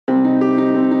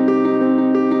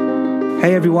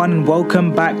Hey everyone, and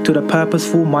welcome back to the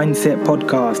Purposeful Mindset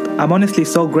podcast. I'm honestly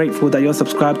so grateful that you're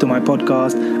subscribed to my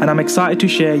podcast, and I'm excited to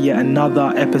share yet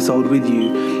another episode with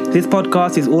you. This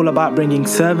podcast is all about bringing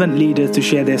servant leaders to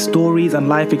share their stories and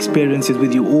life experiences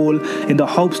with you all in the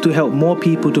hopes to help more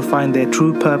people to find their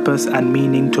true purpose and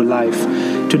meaning to life.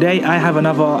 Today, I have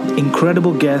another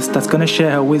incredible guest that's going to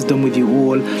share her wisdom with you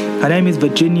all. Her name is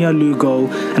Virginia Lugo,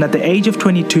 and at the age of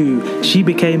 22, she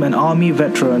became an Army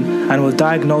veteran and was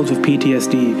diagnosed with PTSD.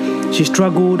 She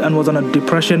struggled and was on a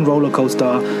depression roller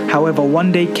coaster. However,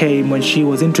 one day came when she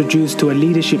was introduced to a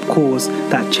leadership course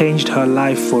that changed her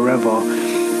life forever.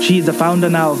 She is the founder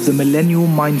now of the Millennial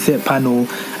Mindset Panel,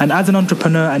 and as an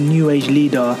entrepreneur and new age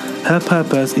leader, her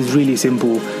purpose is really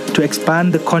simple: to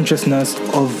expand the consciousness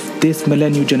of this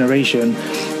millennial generation.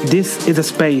 This is a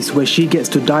space where she gets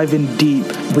to dive in deep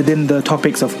within the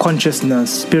topics of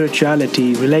consciousness,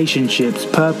 spirituality, relationships,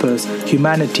 purpose,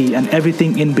 humanity, and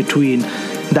everything in between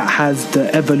that has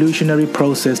the evolutionary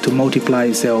process to multiply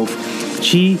itself.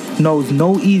 She knows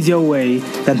no easier way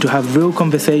than to have real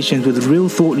conversations with real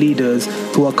thought leaders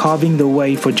who are carving the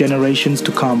way for generations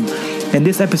to come. In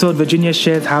this episode, Virginia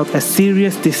shares how a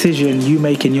serious decision you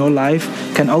make in your life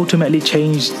can ultimately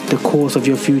change the course of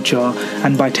your future,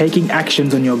 and by taking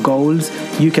actions on your goals,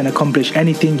 you can accomplish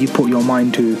anything you put your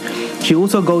mind to. She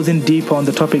also goes in deeper on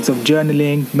the topics of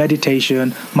journaling,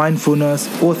 meditation, mindfulness,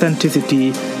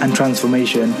 authenticity, and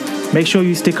transformation. Make sure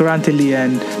you stick around till the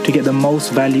end to get the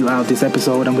most value out of this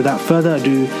episode. And without further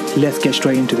ado, let's get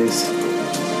straight into this.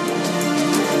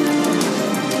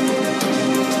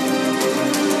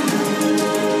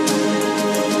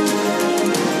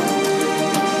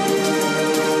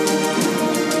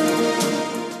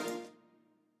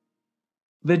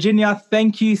 Virginia,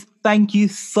 thank you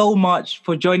so much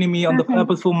for joining me on the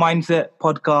Purposeful Mindset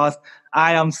podcast.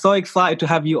 I am so excited to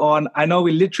have you on. I know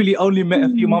we literally only met a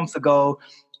few months ago,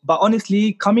 but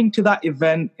honestly, coming to that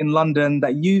event in London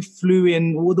that you flew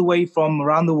in all the way from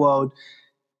around the world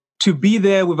to be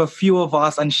there with a few of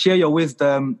us and share your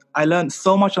wisdom, I learned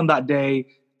so much on that day.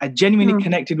 I genuinely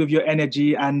connected with your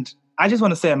energy, and I just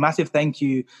want to say a massive thank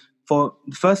you for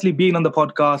firstly being on the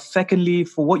podcast, secondly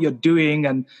for what you're doing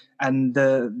and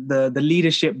the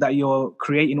leadership that you're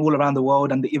creating all around the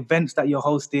world and the events that you're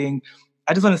hosting.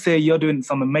 I just want to say you're doing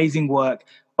some amazing work.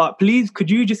 But please,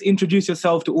 could you just introduce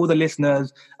yourself to all the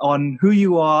listeners on who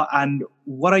you are and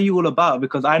what are you all about?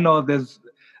 Because I know there's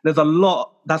a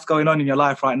lot that's going on in your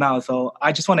life right now. So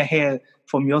I just want to hear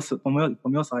from your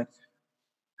side.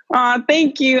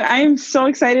 Thank you. I'm so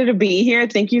excited to be here.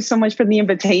 Thank you so much for the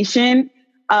invitation.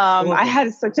 I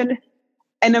had such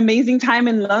an amazing time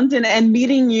in London, and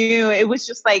meeting you, it was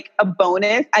just like a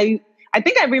bonus. I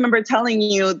think I remember telling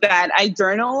you that I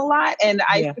journal a lot, and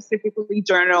I specifically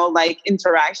journal like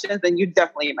interactions, and you're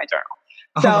definitely in my journal.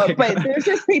 So, but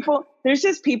there's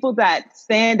just people that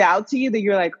stand out to you that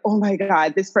you're like, oh my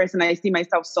God, this person, I see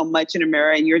myself so much in a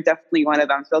mirror, and you're definitely one of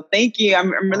them. So thank you.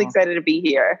 I'm really excited to be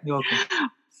here. You're welcome.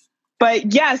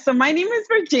 But yeah, so my name is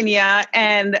Virginia,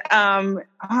 and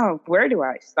where do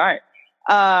I start?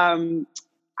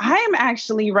 I am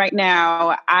actually right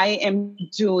now, I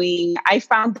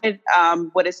founded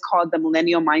what is called the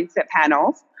Millennial Mindset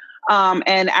Panel.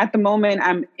 And at the moment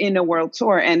I'm in a world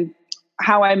tour, and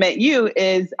how I met you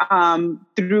is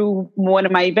through one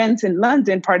of my events in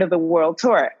London, part of the world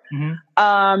tour.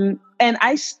 Mm-hmm. And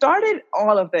I started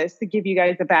all of this, to give you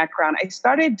guys a background. I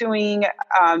started doing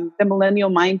the Millennial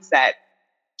Mindset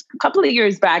a couple of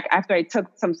years back after I took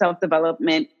some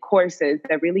self-development courses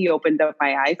that really opened up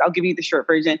my eyes. I'll give you the short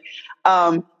version.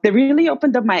 That really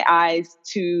opened up my eyes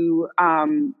to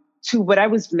what I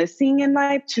was missing in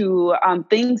life, to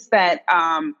things that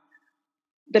I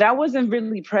wasn't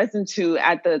really present to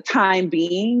at the time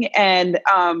being. And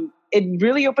it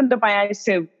really opened up my eyes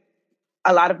to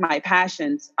a lot of my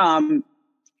passions.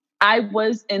 I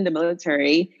was in the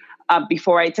military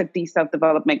before I took these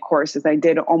self-development courses. I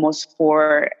did almost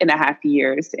 4.5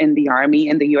 years in the Army,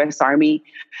 in the U.S. Army.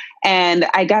 And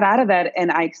I got out of that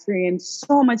and I experienced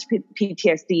so much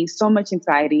PTSD, so much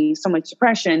anxiety, so much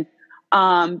depression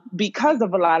because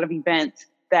of a lot of events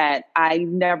that I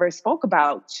never spoke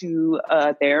about to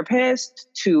a therapist,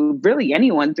 to really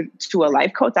anyone, to a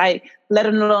life coach. I, let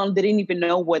alone, didn't even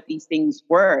know what these things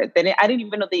were. I didn't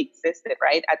even know they existed,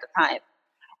 right, at the time.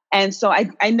 And so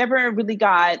I never really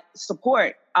got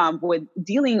support with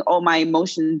dealing all my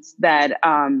emotions that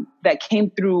came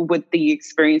through with the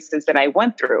experiences that I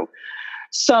went through.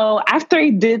 So after I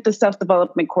did the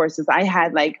self-development courses, I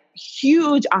had like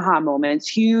huge aha moments,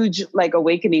 huge like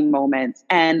awakening moments.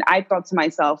 And I thought to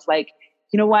myself, like,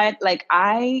 you know what, like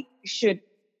I should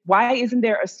why isn't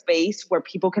there a space where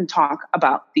people can talk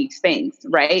about these things,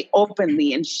 right?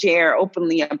 Openly, and share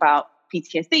openly about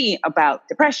PTSD, about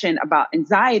depression, about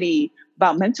anxiety,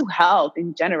 about mental health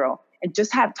in general, and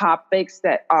just have topics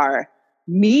that are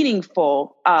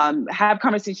meaningful, have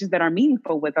conversations that are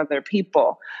meaningful with other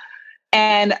people.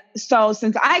 And so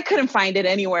since I couldn't find it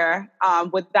anywhere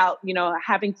without,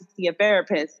 having to see a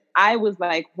therapist, I was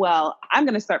like, well, I'm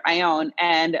going to start my own.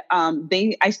 And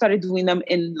I started doing them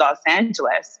in Los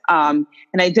Angeles. And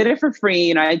I did it for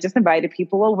free. I just invited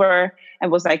people over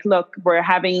and was like, look, we're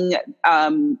having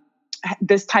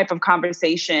this type of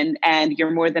conversation and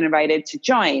you're more than invited to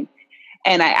join.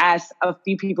 And I asked a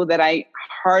few people that I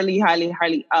highly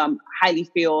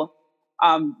feel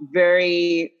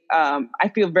I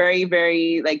feel very,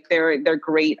 very like they're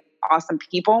great, awesome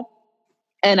people.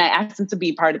 And I asked them to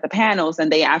be part of the panels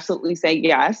and they absolutely say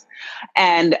yes.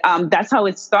 And that's how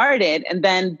it started. And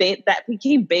then that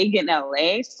became big in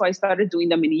LA. So I started doing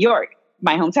them in New York,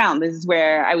 my hometown. This is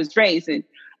where I was raised in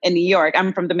New York.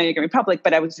 I'm from the Dominican Republic,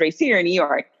 but I was raised here in New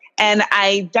York. And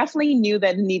I definitely knew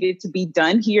that it needed to be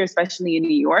done here, especially in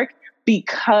New York,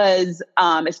 because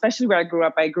especially where I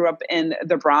grew up in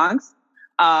the Bronx.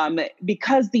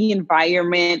 Because the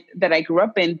environment that I grew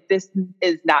up in, this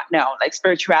is not known. Like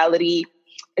spirituality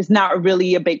is not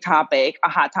really a big topic, a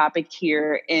hot topic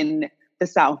here in the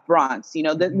South Bronx.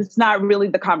 It's not really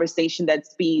the conversation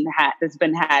that's been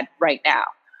had right now.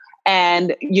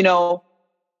 And,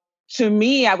 to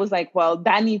me, I was like, well,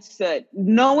 that needs to,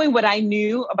 knowing what I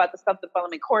knew about the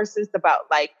self-development courses, about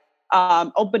like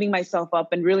opening myself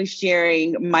up and really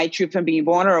sharing my truth and being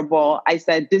vulnerable, I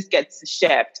said, this gets to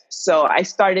shift. So I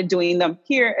started doing them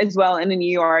here as well in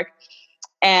New York.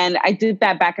 And I did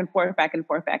that back and forth.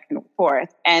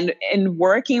 And in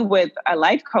working with a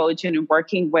life coach and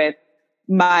working with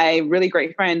my really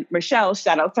great friend, Michelle,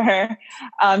 shout out to her.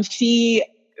 She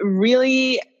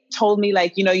really told me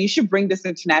like, you should bring this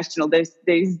international. There's,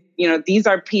 these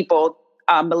are people,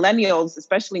 millennials,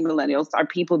 especially millennials, are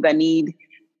people that need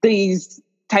these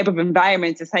type of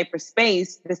environments, this type of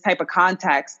space, this type of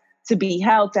context to be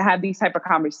held, to have these type of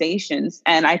conversations.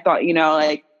 And I thought,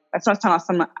 that's not an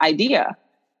awesome idea.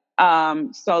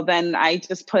 So then I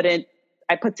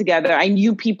put together, I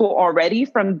knew people already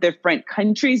from different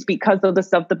countries because of the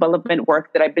self-development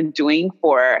work that I've been doing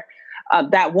for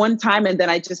that one time. And then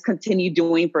I just continued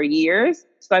doing for years.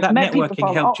 So I've met people. That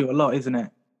networking helped you a lot, isn't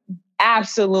it?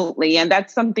 Absolutely. And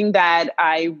that's something that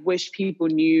I wish people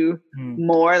knew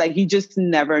more. Like, you just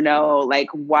never know, like,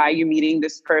 why you're meeting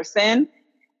this person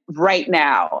right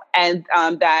now. And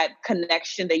that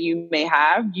connection that you may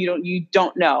have, you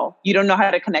don't know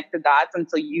how to connect the dots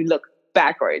until you look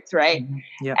backwards. Right.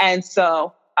 Mm-hmm. Yeah. And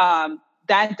so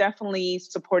that definitely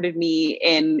supported me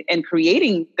in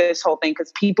creating this whole thing,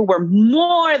 because people were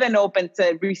more than open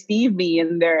to receive me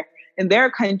in their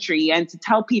country and to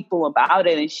tell people about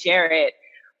it and share it,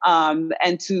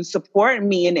 and to support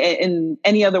me in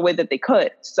any other way that they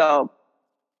could. So,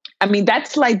 I mean,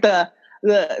 that's like the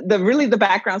really the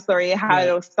background story of how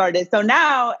it started. So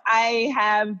now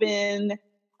I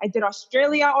did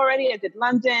Australia already. I did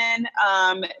London,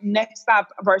 next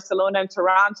stop, Barcelona and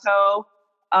Toronto.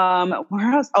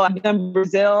 Where else? Oh, I've done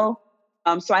Brazil.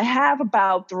 So I have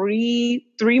about three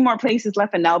more places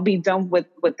left, and I'll be done with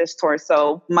this tour.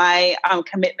 So my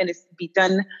commitment is to be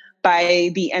done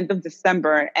by the end of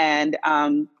December and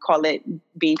call it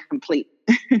being complete.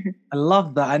 I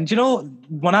love that. And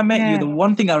when I met you, the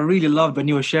one thing I really loved when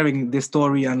you were sharing this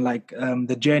story and like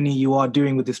the journey you are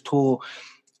doing with this tour,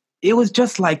 it was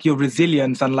just like your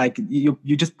resilience and like you're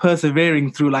just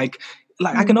persevering through like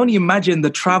I can only imagine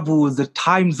the travels, the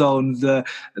time zones, the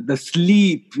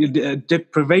sleep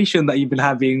deprivation that you've been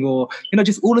having, or,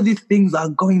 just all of these things that are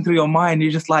going through your mind.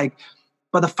 You're just like,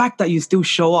 but the fact that you still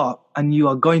show up and you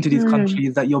are going to these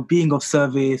countries, that you're being of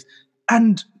service.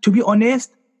 And to be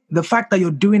honest, the fact that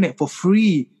you're doing it for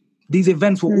free, these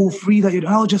events were all free,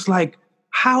 I was just like,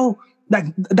 how, like,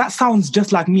 that sounds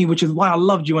just like me, which is why I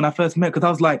loved you when I first met, because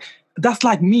I was like, that's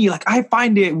like me. Like, I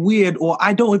find it weird, or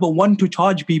I don't even want to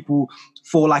charge people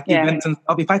for like events and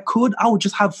stuff. If I could, I would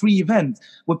just have free events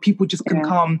where people just can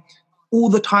come all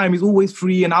the time. It's always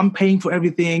free and I'm paying for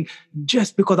everything,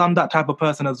 just because I'm that type of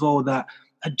person as well, that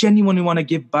I genuinely want to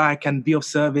give back and be of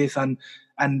service and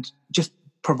just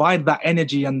provide that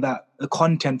energy and that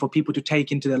content for people to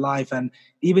take into their life. And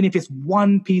even if it's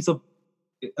one piece of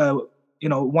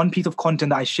content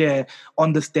that I share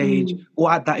on the stage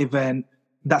or at that event,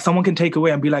 that someone can take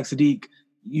away and be like, Sadiq,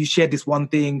 you shared this one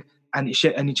thing and it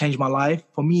changed my life.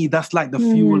 For me, that's like the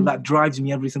fuel that drives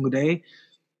me every single day.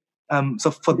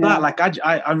 So for that, like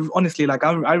I honestly, like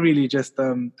I really just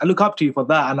I look up to you for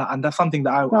that, and that's something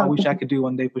that I wish I could do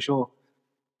one day for sure.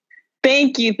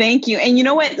 Thank you. And you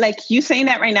know what? Like you saying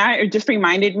that right now, it just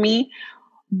reminded me.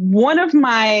 One of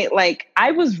my, like,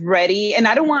 I was ready, and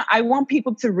I want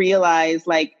people to realize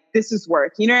like this is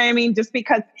work. You know what I mean? Just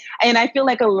because, and I feel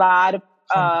like a lot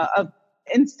of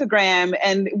Instagram,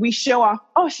 and we show off,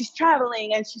 oh, she's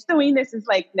traveling and she's doing this. It's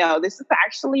like, no, this is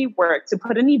actually work. To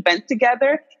put an event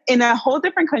together in a whole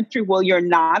different country while you're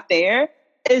not there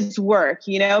is work,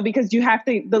 you know, because you have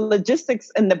to, the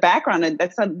logistics in the background, and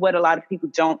that's what a lot of people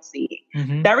don't see.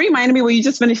 Mm-hmm. That reminded me what you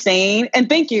just finished saying. And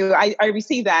thank you. I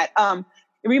received that.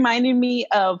 It reminded me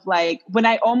of like when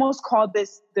I almost called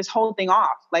this whole thing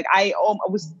off. Like I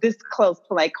was this close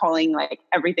to like calling like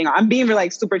everything off. I'm being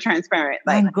like super transparent.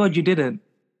 Like, thank God you didn't.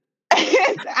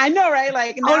 I know, right?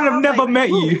 Like I would have never met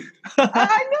you.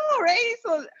 I know, right?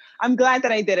 So I'm glad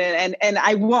that I didn't, and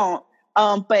I won't.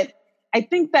 But I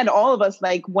think that all of us,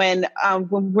 like when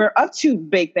we're up to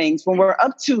big things, when we're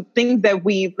up to things that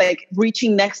we like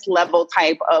reaching next level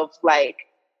type of like,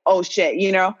 oh shit,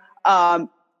 you know,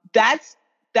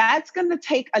 that's going to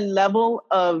take a level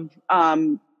of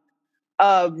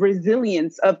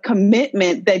resilience, of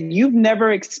commitment that you've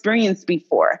never experienced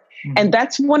before. Mm-hmm. And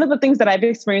that's one of the things that I've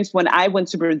experienced when I went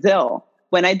to Brazil.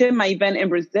 When I did my event in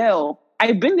Brazil,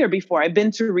 I've been there before. I've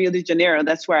been to Rio de Janeiro.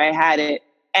 That's where I had it.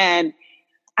 And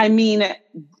I mean,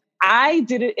 I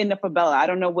did it in a favela. I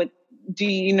don't know do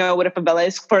you know what a favela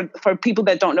is? For people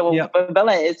that don't know what a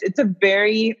favela is, it's a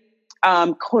very,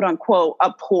 quote unquote,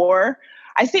 a poor,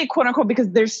 I say quote unquote because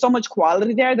there's so much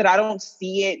quality there that I don't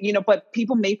see it, you know, but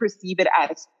people may perceive it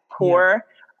as poor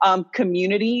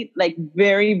community, like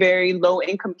very, very low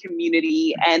income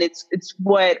community. And it's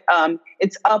what,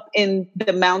 it's up in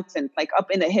the mountains, like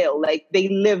up in the hill, like they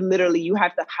live literally, you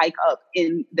have to hike up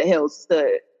in the hills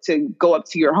to go up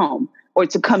to your home, or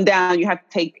to come down. You have to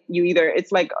take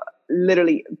it's like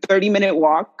literally 30-minute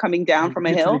walk coming down from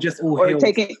a hill, or hills.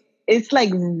 It's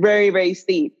like very, very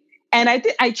steep. And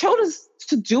I chose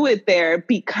to do it there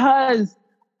because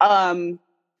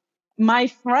my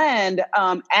friend,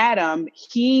 Adam,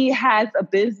 he has a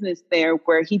business there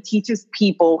where he teaches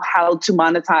people how to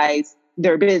monetize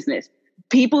their business.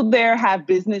 People there have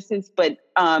businesses, but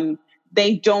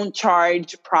they don't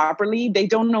charge properly. They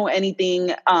don't know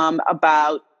anything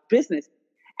about business.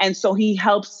 And so he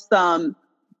helps them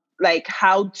like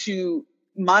how to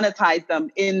monetize them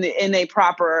in a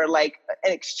proper like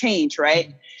exchange,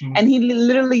 right? Mm-hmm. And he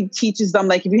literally teaches them,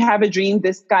 like, if you have a dream,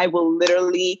 this guy will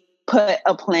literally put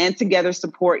a plan together,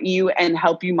 support you, and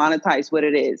help you monetize what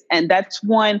it is. And that's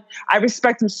one, I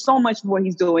respect him so much for what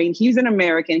he's doing. He's an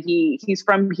American. He's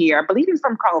from here. I believe he's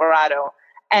from Colorado.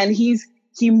 And he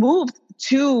moved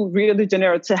to Rio de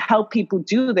Janeiro to help people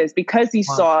do this because he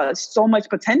saw so much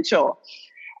potential.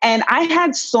 And I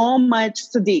had so much,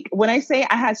 Sadiq, when I say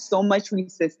I had so much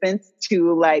resistance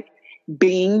to like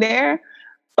being there,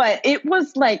 but it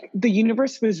was like the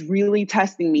universe was really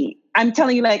testing me. I'm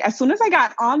telling you, like, as soon as I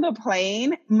got on the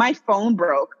plane, my phone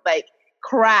broke, like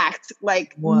cracked,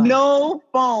 like no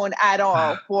phone at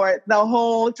all for the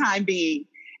whole time being.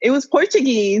 It was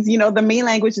Portuguese, you know, the main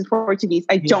language is Portuguese.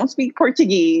 I don't speak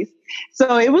Portuguese.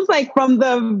 So it was like from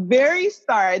the very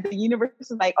start, the universe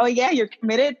was like, oh yeah, you're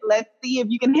committed. Let's see if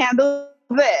you can handle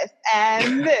this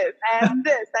and this and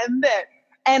this and this.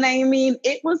 And I mean,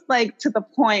 it was like to the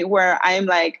point where I'm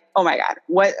like, oh my God,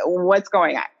 what's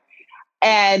going on?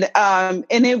 And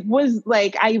it was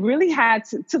like, I really had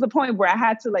to the point where I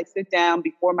had to like sit down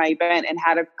before my event and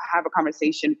had to have a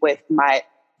conversation with my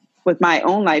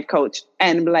own life coach.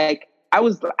 And like,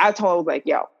 I told like,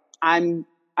 yo, I'm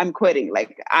quitting.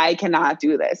 Like, I cannot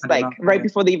do this. Like right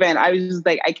before the event, I was just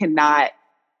like, I cannot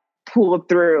pull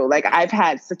through. Like, I've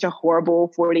had such a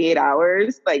horrible 48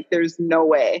 hours. Like, there's no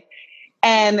way.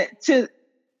 And to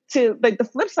like the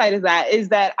flip side of that is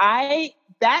that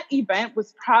that event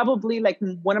was probably like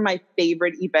one of my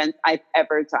favorite events I've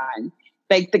ever done.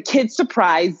 Like, the kids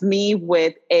surprised me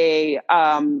with I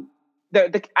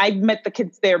met the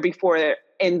kids there before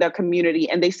in the community,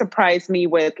 and they surprised me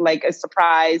with like a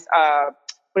surprise,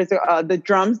 the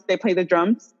drums. They play the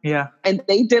drums. Yeah. And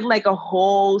they did like a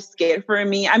whole skit for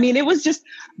me. I mean, it was just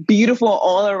beautiful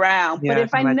all around. Yeah, but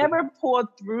if I never pulled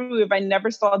through, if I never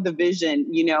saw the vision,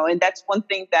 you know, and that's one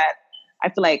thing that I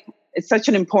feel like it's such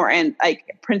an important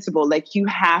like principle. Like, you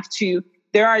have to,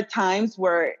 there are times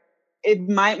where if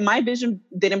my vision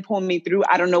didn't pull me through,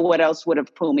 I don't know what else would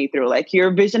have pulled me through. Like,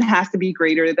 your vision has to be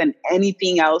greater than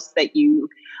anything else that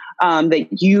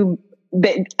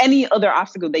any other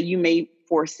obstacle that you may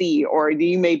foresee or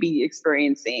you may be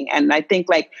experiencing. And I think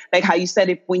like how you said,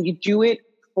 if when you do it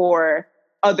for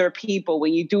other people,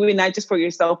 when you do it not just for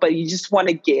yourself, but you just want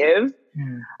to give,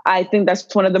 I think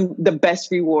that's one of the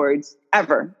best rewards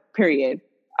ever, period.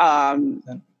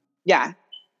 Yeah.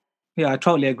 Yeah, I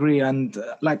totally agree, and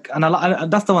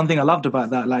that's the one thing I loved about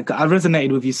that. Like, I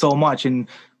resonated with you so much in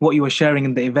what you were sharing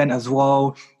in the event as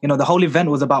well. You know, the whole event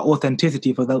was about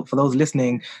authenticity for those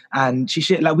listening, and she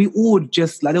shared, like, we all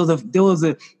just like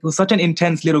it was such an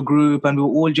intense little group, and we were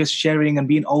all just sharing and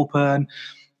being open.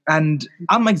 And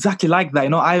I'm exactly like that. You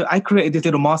know, I created this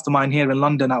little mastermind here in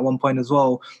London at one point as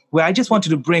well, where I just wanted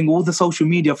to bring all the social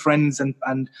media friends and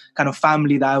kind of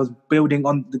family that I was building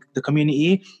on the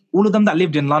community, all of them that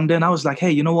lived in London. I was like,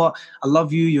 hey, you know what? I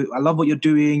love you. I love what you're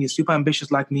doing. You're super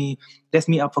ambitious like me. Let's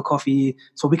meet up for coffee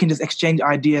so we can just exchange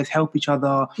ideas, help each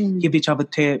other, give each other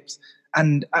tips.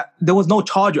 And there was no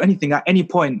charge or anything at any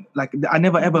point. Like, I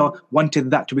never ever wanted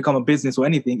that to become a business or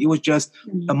anything. It was just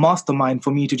a mastermind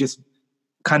for me to just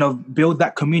kind of build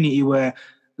that community where,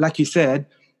 like you said,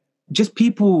 just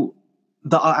people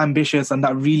that are ambitious and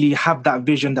that really have that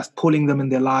vision that's pulling them in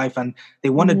their life, and they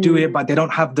want to do it, but they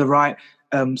don't have the right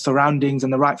surroundings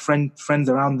and the right friends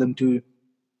around them to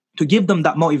give them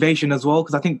that motivation as well.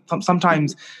 Because I think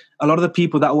sometimes a lot of the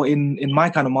people that were in my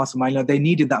kind of mastermind, you know, they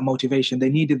needed that motivation, they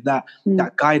needed that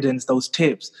guidance, those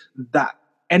tips, that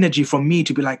energy from me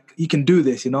to be like, you can do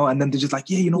this, you know. And then they're just like,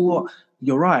 yeah, you know what,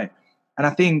 you're right. And I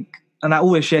think, and I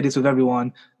always share this with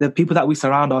everyone, the people that we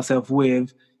surround ourselves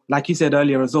with, like you said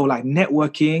earlier as well, like,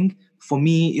 networking for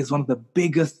me is one of the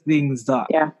biggest things that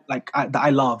that I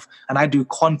love, and I do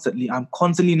constantly. I'm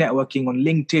constantly networking on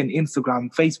LinkedIn,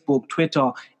 Instagram, Facebook,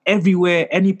 Twitter, everywhere,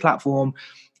 any platform.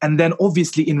 And then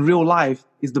obviously in real life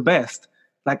is the best.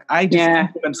 Like, I just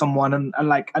compliment someone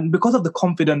and because of the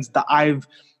confidence that I've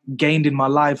gained in my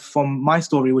life from my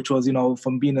story, which was, you know,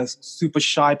 from being a super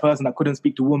shy person that couldn't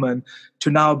speak to women to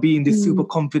now being this super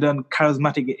confident,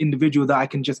 charismatic individual that I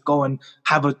can just go and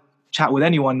have a chat with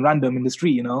anyone random in the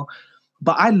street, you know.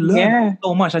 But I learned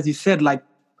so much, as you said, like,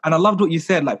 and I loved what you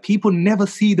said, like, people never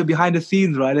see the behind the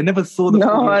scenes, right? They never saw the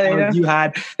photos you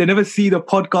had. They never see the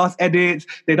podcast edits.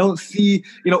 They don't see,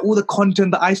 you know, all the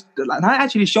content that and I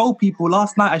actually showed people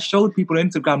last night. I showed people on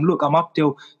Instagram, look, I'm up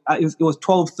till, it was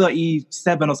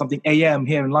 12:37 or something a.m.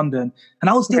 here in London. And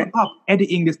I was still up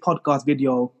editing this podcast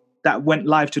video that went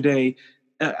live today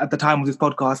at the time of this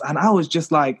podcast. And I was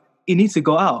just like, it needs to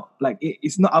go out. Like,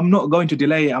 it's not, I'm not going to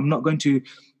delay it. I'm not going to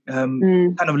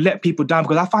kind of let people down,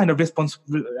 because I find a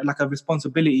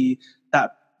responsibility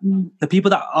that the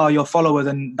people that are your followers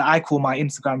and that I call my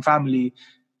Instagram family,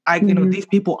 you know, these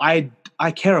people, I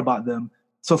care about them.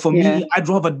 So for me, I'd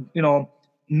rather, you know,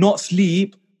 not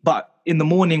sleep, but in the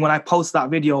morning when I post that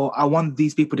video, I want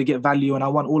these people to get value, and I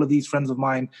want all of these friends of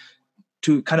mine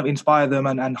to kind of inspire them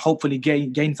and hopefully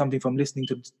gain something from listening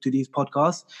to these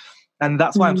podcasts. And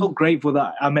that's why I'm so grateful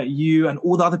that I met you and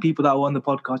all the other people that were on the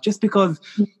podcast, just because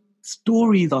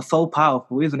stories are so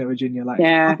powerful, isn't it, Virginia? Like,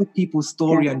 other people's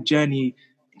story and journey,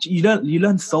 you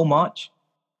learn so much.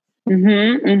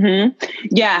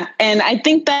 Yeah. And I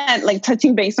think that, like,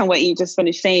 touching base on what you just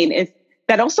finished saying, is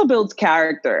that also builds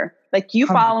character. Like, you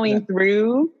following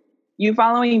through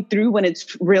when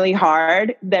it's really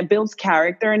hard, that builds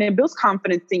character, and it builds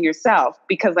confidence in yourself,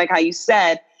 because, like how you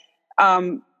said,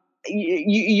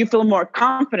 you feel more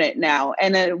confident now.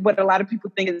 And what a lot of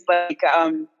people think is like,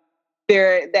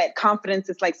 that confidence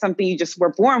is like something you just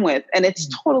were born with, and it's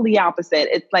totally opposite.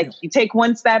 It's like you take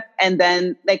one step, and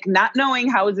then, like, not knowing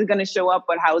how is it going to show up,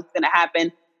 or how it's going to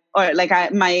happen, or like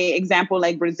my example,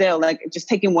 like Brazil, like, just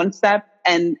taking one step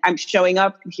and I'm showing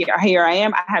up. Here I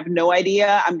am. I have no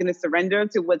idea. I'm going to surrender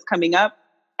to what's coming up,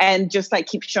 and just, like,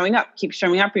 keep showing up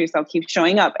for yourself, keep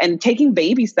showing up, and taking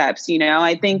baby steps. You know,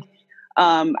 I think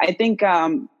I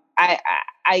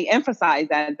emphasize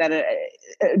that a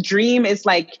dream is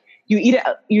like, you eat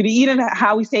it,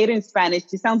 how we say it in Spanish.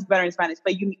 It sounds better in Spanish,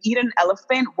 but you eat an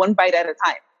elephant one bite at a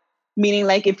time. Meaning,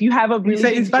 like, if you have a really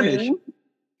say it in Spanish. Dream,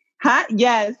 huh?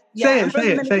 Yes. Say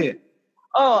it.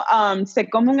 Oh, se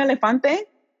come un elefante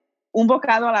un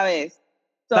bocado a la vez.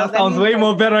 So that sounds way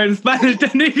more better in Spanish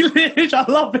than English.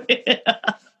 I love it.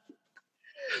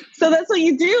 So that's what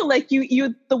you do. Like,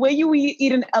 you the way you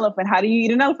eat an elephant. How do you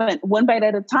eat an elephant? One bite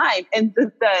at a time. And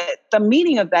the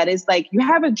meaning of that is, like, you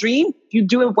have a dream, you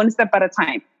do it one step at a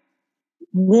time.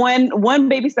 One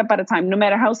baby step at a time, no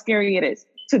matter how scary it is.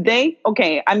 Today,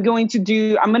 okay, I'm going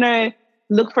to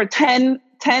look for 10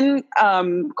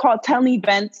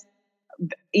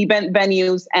 event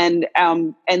venues, and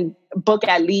book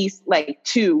at least like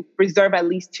 2, reserve at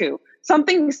least 2.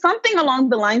 Something along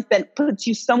the lines that puts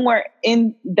you somewhere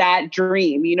in that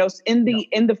dream, you know, in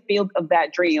the field of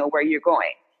that dream, or where you're going.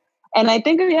 And I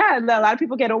think, yeah, a lot of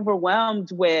people get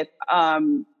overwhelmed with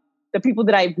the people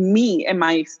that I meet in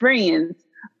my experience.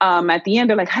 At the end,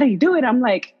 they're like, how do you do it? I'm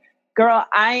like, girl,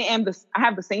 I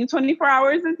have the same 24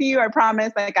 hours as you. I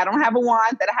promise. Like, I don't have a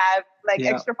wand that I have like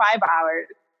extra 5 hours.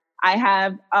 I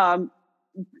have,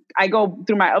 I go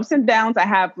through my ups and downs. I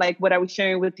have like what I was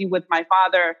sharing with you with my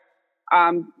father,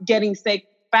 getting sick.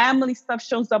 Family stuff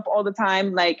shows up all the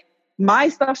time. Like, my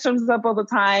stuff shows up all the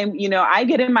time. You know, I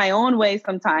get in my own way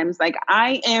sometimes. Like,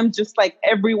 I am just like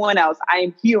everyone else. I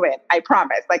am human. I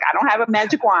promise. Like, I don't have a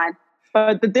magic wand,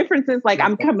 but the difference is like,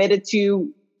 I'm committed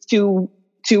to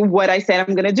what I said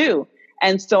I'm going to do.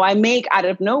 And so I make out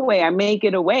of no way, I make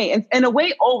it a way. And a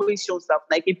way always shows up.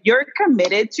 Like, if you're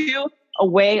committed to a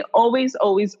way, always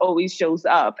shows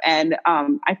up. And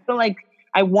I feel like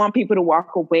I want people to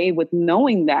walk away with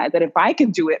knowing that if I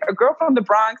can do it, a girl from the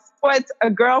Bronx,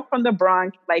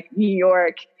 like New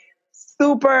York,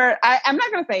 super, I'm not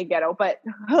going to say ghetto, but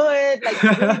hood, like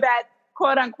really bad,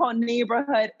 quote unquote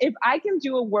neighborhood. If I can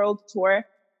do a world tour,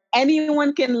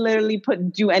 anyone can literally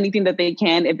do anything that they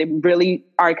can if they really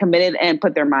are committed and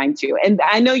put their mind to. And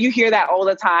I know you hear that all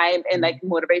the time and like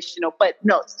motivational, but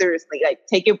no, seriously, like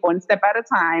take it one step at a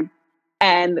time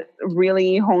and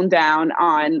really hone down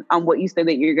on what you said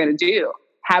that you're going to do.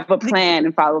 Have a plan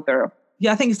and follow through.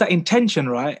 Yeah, I think it's that intention,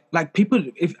 right? Like, people,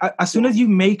 if as soon as you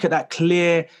make it that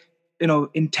clear,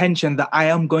 intention that I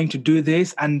am going to do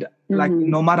this, and like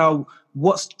no matter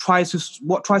what tries to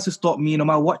stop me, no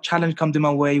matter what challenge comes in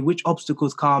my way, which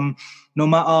obstacles come, no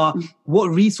matter what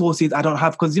resources I don't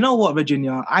have. Because you know what,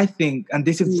 Virginia, I think, and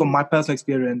this is from my personal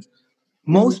experience,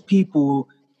 most people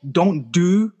don't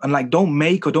do and like don't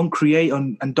make or don't create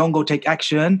and don't go take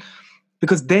action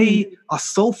because they are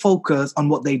so focused on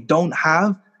what they don't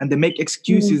have, and they make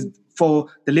excuses for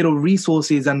the little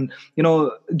resources. And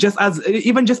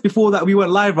even just before that we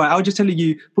went live, right, I was just telling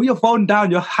you, put your phone down,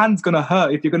 your hand's gonna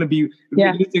hurt if you're gonna be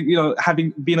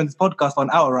having been on this podcast for an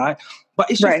hour, right?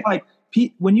 But it's just like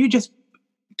when you just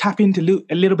tap into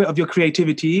a little bit of your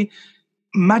creativity,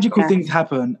 magical things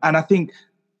happen. And I think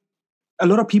a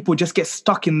lot of people just get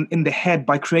stuck in the head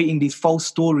by creating these false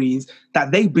stories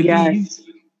that they believe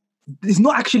is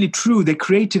not actually true. They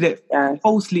created it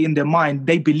falsely in their mind.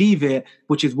 They believe it,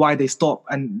 which is why they stop,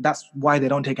 and that's why they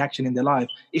don't take action in their life.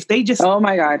 If they just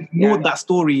ignored that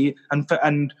story,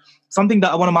 and something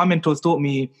that one of my mentors taught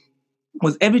me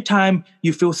was, every time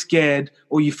you feel scared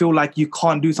or you feel like you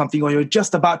can't do something or you're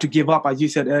just about to give up, as you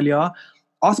said earlier,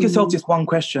 ask yourself this one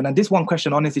question. And this one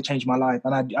question honestly changed my life,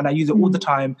 and I use it all the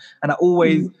time. And I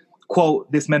always quote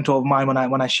this mentor of mine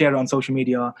when I share it on social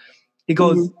media. He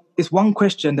goes, it's one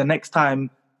question the next time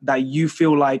that you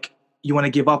feel like you want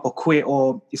to give up or quit,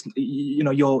 or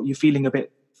you're feeling a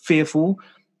bit fearful,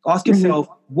 ask yourself,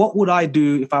 what would I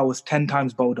do if I was 10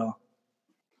 times bolder?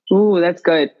 Ooh, that's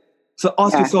good. So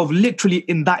ask yourself literally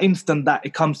in that instant that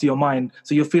it comes to your mind.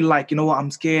 So you feel like, you know what,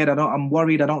 I'm scared, I'm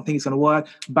worried, I don't think it's going to work.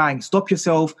 Bang, stop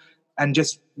yourself and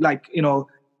just like,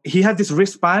 he has this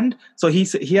wristband. So he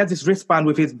has this wristband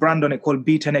with his brand on it called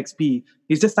B10XP.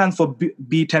 It just stands for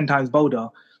be 10 times bolder.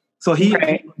 So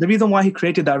the reason why he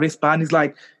created that wristband is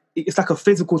like, it's like a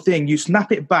physical thing. You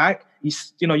snap it back, you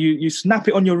snap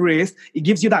it on your wrist. It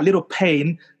gives you that little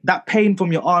pain. That pain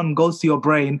from your arm goes to your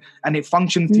brain, and it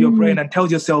functions to your brain and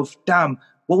tells yourself, damn,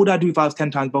 what would I do if I was 10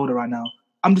 times bolder right now?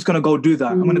 I'm just going to go do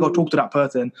that. I'm going to go talk to that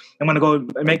person. I'm going to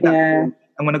go make that call.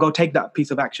 I'm going to go take that piece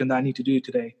of action that I need to do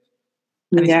today.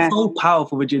 And it's so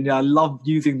powerful, Virginia. I love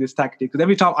using this tactic because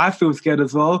every time I feel scared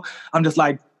as well, I'm just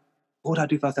like, what would I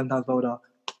do if I was 10 times bolder?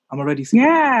 I'm already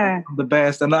I'm the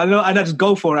best. And I just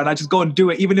go for it, and I just go and do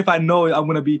it. Even if I know I'm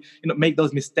going to be, make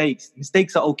those mistakes.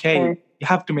 Mistakes are okay. You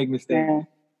have to make mistakes.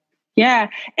 Yeah.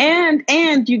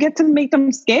 And you get to make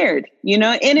them scared,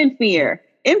 and in fear.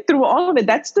 And through all of it,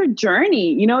 that's their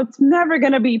journey. It's never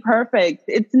going to be perfect.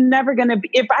 It's never going to be.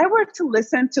 If I were to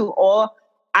listen to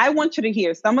I want you to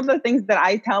hear some of the things that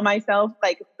I tell myself,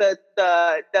 like the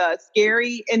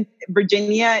scary in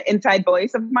Virginia inside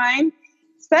voice of mine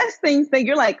says things that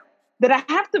you're like, that I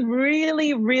have to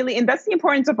really, really, and that's the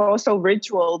importance of also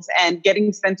rituals and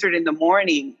getting centered in the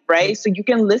morning, right? So you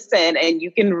can listen and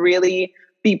you can really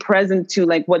be present to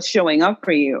like what's showing up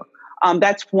for you.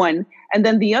 That's one. And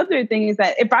then the other thing is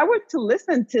that if I were to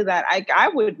listen to that, I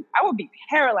would be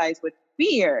paralyzed with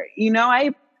fear.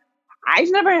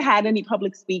 I've never had any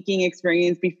public speaking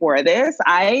experience before this.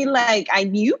 I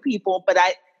knew people, but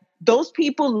those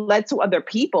people led to other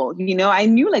people. I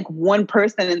knew like one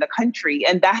person in the country,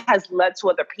 and that has led to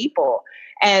other people.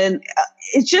 And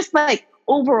it's just like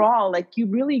overall, like you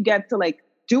really get to like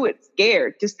do it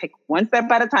scared. Just take one step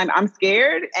at a time. I'm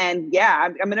scared. And yeah,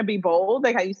 I'm going to be bold.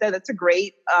 Like how you said, that's a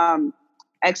great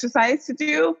exercise to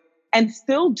do, and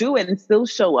still do it and still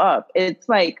show up. It's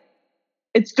like,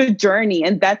 it's the journey.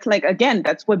 And that's like, again,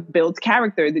 that's what builds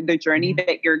character, the journey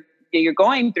that you're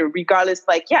going through, regardless.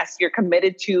 Like, yes, you're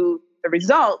committed to the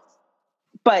results,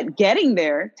 but getting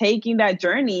there, taking that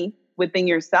journey within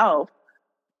yourself,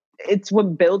 it's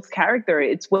what builds character.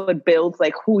 It's what builds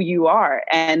like who you are.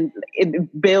 And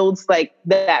it builds like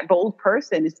that bold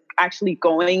person is actually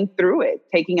going through it,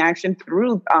 taking action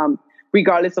through,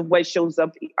 regardless of what shows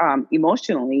up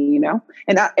emotionally, you know?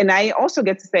 And I also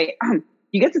get to say,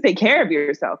 you get to take care of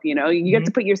yourself, you know? You get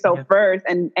to put yourself first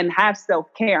and have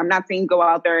self-care. I'm not saying go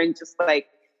out there and just like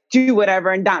do whatever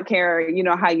and not care, you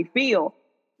know, how you feel.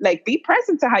 Like be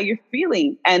present to how you're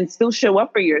feeling and still show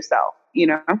up for yourself, you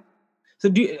know? So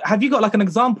have you got like an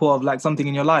example of like something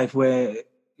in your life where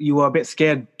you were a bit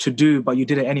scared to do, but you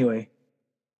did it anyway?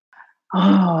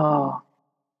 Oh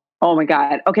my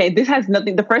God. Okay. This has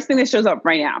nothing. The first thing that shows up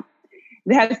right now,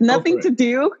 it has nothing to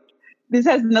do. This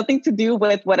has nothing to do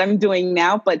with what I'm doing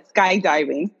now, but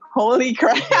skydiving. Holy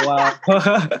crap. Wow.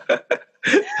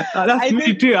 That's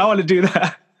me too. I want to do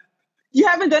that. You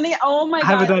haven't done it? Oh my God.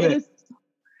 I haven't done it.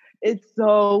 It's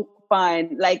so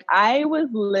fun. Like I was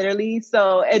literally,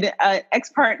 an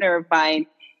ex-partner of mine,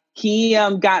 he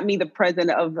got me the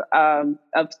present of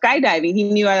skydiving. He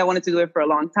knew I wanted to do it for a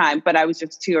long time, but I was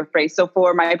just too afraid. So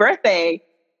for my birthday,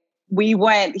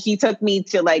 he took me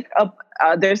to like up,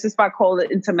 there's this spot called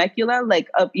in Temecula, like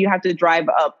up, you have to drive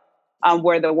up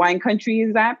where the wine country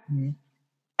is at. Mm-hmm.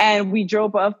 And we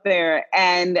drove up there,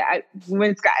 and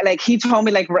he told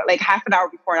me like half an hour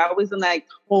before, and I was in like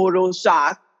total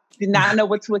shock. Did not know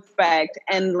what to expect.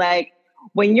 And like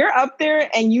when you're up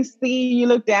there and you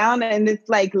look down and it's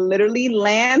like literally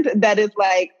land that is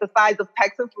like the size of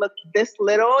Texas looks this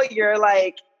little, you're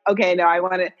like, okay, no, I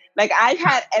want it. Like I've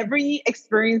had every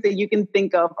experience that you can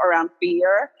think of around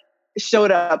fear showed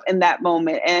up in that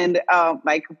moment. And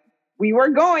like we were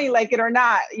going like it or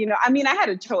not, you know, I mean, I had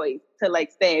a choice to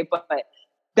like stay, but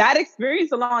that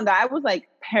experience alone, that I was like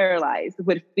paralyzed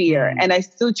with fear, and I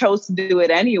still chose to do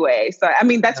it anyway. So, I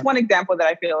mean, that's one example that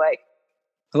I feel like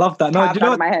I love that. No,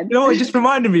 you know what it just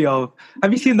reminded me of?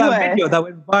 Have you seen that video that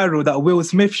went viral that Will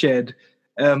Smith shared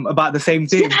about the same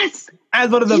thing? Yes. As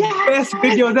one of the best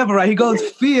videos ever, right? He goes,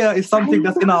 fear is something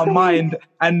that's in our mind.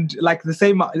 And like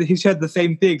he shared the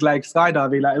same thing, like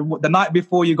skydiving. Like the night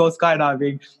before you go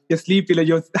skydiving, you're sleeping and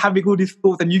you're having all these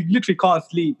thoughts and you literally can't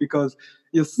sleep because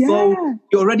you're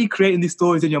already creating these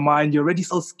stories in your mind. You're already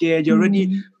so scared. You're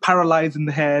already paralyzed in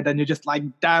the head, and you're just like,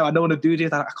 damn, I don't want to do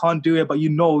this. I can't do it. But you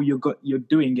know you're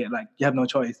doing it. Like you have no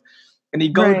choice. And he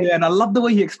goes there, and I love the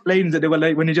way he explains it. They were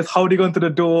like, when you're just holding onto the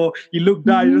door, you look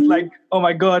down, you're just like, oh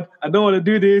my God, I don't want to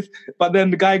do this. But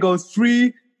then the guy goes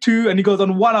 3, 2, and he goes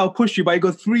on 1, I'll push you. But he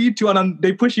goes 3, 2, and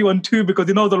they push you on 2 because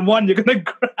he knows on 1 you're gonna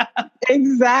grab.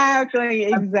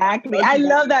 Exactly. I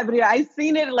love that video. I've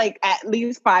seen it like at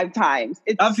least 5 times.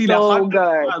 I've seen so good.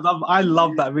 I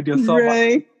love that video so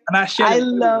much. And I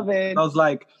love it. I was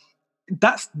like,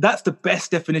 that's the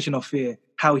best definition of fear.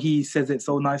 How he says it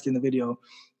so nicely in the video.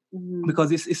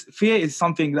 Because fear is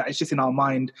something that is just in our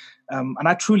mind, and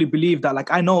I truly believe that. Like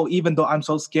I know, even though I'm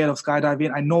so scared of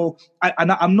skydiving, I know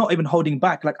I'm not even holding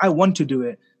back. Like I want to do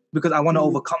it because I want to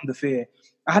overcome the fear.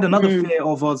 I had another fear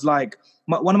was like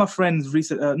one of my friends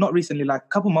not recently, like a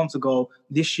couple months ago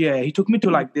this year. He took me to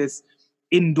like this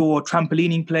indoor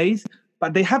trampolining place,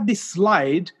 but they have this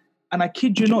slide, and I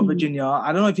kid you not, Virginia,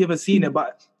 I don't know if you've ever seen it,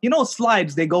 but you know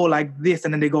slides, they go like this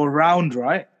and then they go round,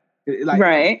 right?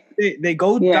 Like they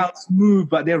go down smooth,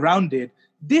 but they're rounded.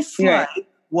 This slide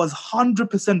was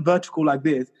 100% vertical like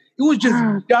this. It was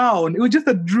just down. It was just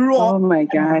a drop. Oh my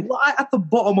God. Right at the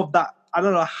bottom of that, I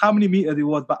don't know how many meters it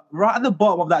was, but right at the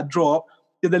bottom of that drop,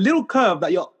 there's a little curve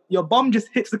that your bum just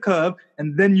hits the curve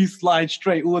and then you slide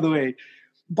straight all the way.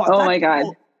 But my God.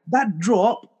 That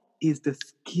drop is the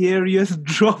scariest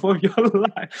drop of your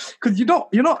life because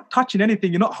you're not touching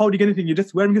anything, you're not holding anything, you're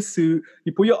just wearing a suit,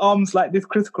 you put your arms like this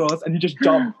crisscross and you just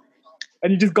jump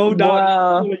and you just go down.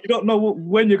 Wow. You don't know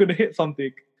when you're going to hit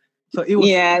something. So it was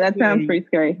that sounds pretty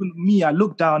scary. Even me, I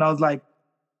looked down, I was like,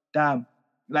 damn,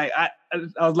 like I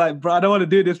was like, bro, I don't want to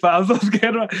do this, but I was so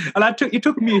scared.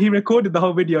 And he recorded the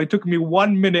whole video. It took me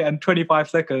 1 minute and 25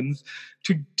 seconds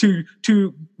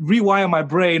to rewire my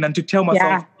brain and to tell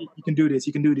myself, you can do this,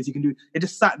 you can do this, you can do it. It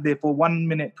just sat there for 1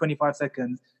 minute, 25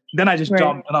 seconds. Then I just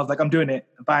jumped and I was like, I'm doing it.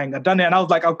 Bang, I've done it. And I was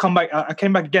like, I'll come back. I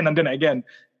came back again and did it again.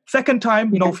 Second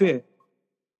time, no fear.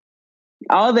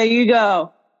 Oh, there you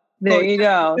go. So There it you just, it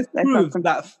go. just That's proves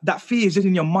awesome. that fear is just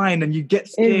in your mind and you get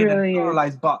It scared and really is.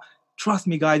 paralyzed. But trust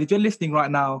me, guys, if you're listening right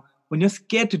now, when you're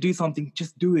scared to do something,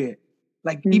 just do it.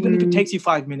 Like, even if it takes you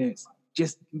 5 minutes,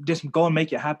 just go and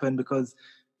make it happen, because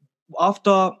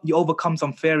after you overcome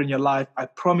some fear in your life, I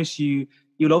promise you,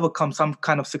 you'll overcome some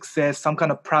kind of success, some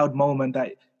kind of proud moment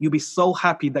that you'll be so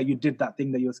happy that you did that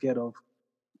thing that you're scared of.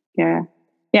 Yeah.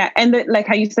 Yeah. And like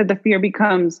how you said, the fear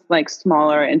becomes like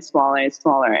smaller and smaller and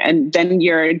smaller. And then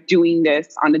you're doing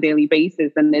this on a daily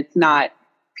basis and it's not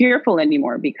fearful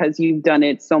anymore because you've done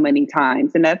it so many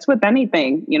times. And that's with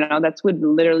anything, that's with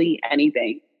literally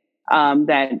anything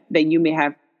that you may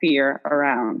have fear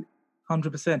around.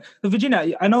 100%. So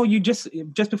Virginia, I know you just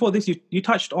before this, you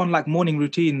touched on like morning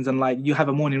routines and like you have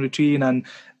a morning routine and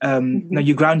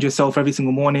you ground yourself every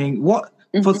single morning. What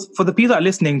for the people that are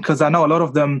listening, because I know a lot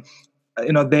of them,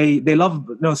 they love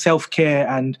self-care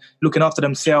and looking after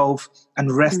themselves and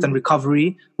rest and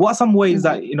recovery. What are some ways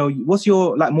that what's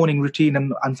your like morning routine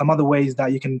and some other ways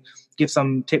that you can give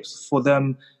some tips for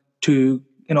them to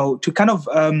to kind of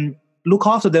look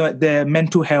after their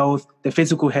mental health, their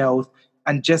physical health,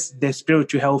 and just their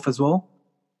spiritual health as well?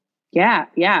 Yeah.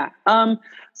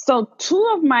 So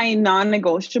two of my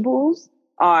non-negotiables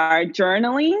are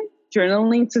journaling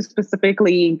to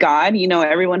specifically God.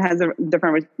 Everyone has a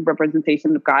different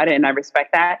representation of God, and I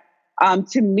respect that.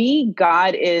 To me,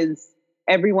 God is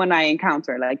everyone I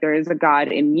encounter. Like, there is a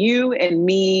God in you and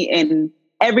me and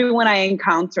everyone I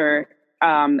encounter,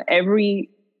 every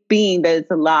being that is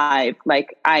alive.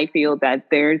 Like, I feel that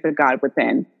there's a God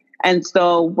within. And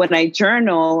so when I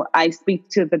journal, I speak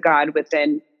to the God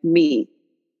within me.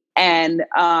 And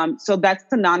so that's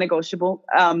the non-negotiable.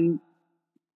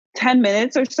 10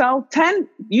 minutes or so,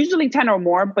 usually 10 or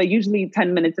more, but usually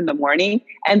 10 minutes in the morning.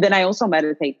 And then I also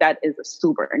meditate. That is a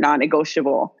super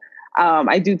non-negotiable.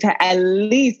 I do at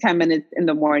least 10 minutes in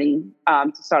the morning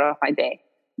to start off my day.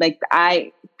 Like,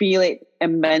 I feel it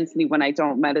immensely when I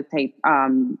don't meditate.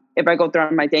 If I go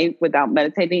throughout my day without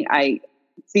meditating, I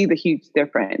see the huge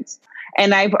difference.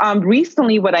 And I've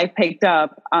recently, what I picked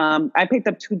up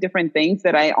two different things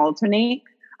that I alternate.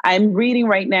 I'm reading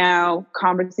right now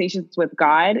Conversations with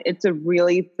God. It's a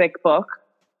really thick book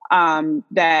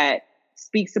that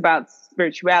speaks about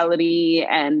spirituality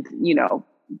and,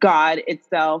 God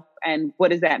itself and what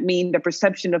does that mean, the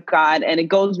perception of God. And it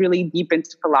goes really deep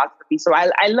into philosophy. So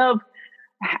I love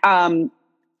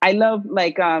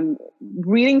like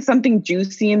reading something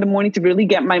juicy in the morning to really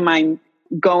get my mind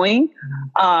going.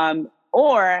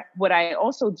 Or what I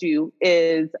also do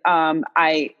is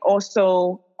I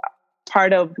also,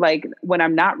 part of like when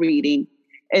I'm not reading,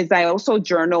 is I also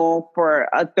journal for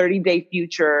a 30-day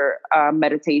future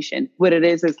meditation. What it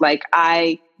is like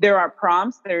there are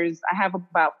prompts. I have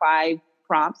about 5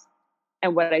 prompts.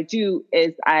 And what I do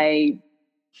is I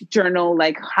journal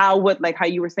like how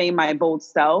you were saying, my bold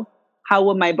self, how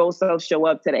would my bold self show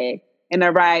up today? And I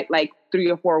write like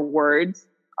 3 or 4 words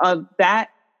of that.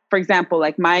 For example,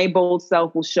 like my bold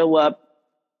self will show up,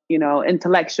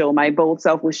 intellectual. My bold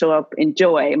self will show up in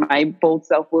joy. My bold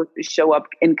self will show up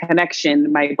in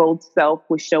connection. My bold self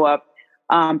will show up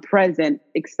present,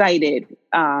 excited,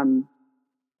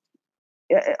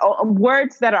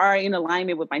 words that are in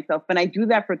alignment with myself. And I do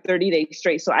that for 30 days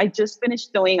straight. So I just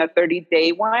finished doing a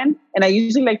 30-day one. And I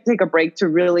usually like to take a break to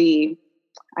really,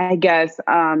 I guess,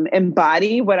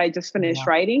 embody what I just finished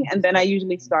writing. And then I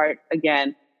usually start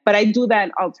again. But I do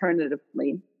that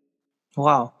alternatively.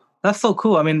 Wow. That's so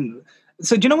cool. I mean,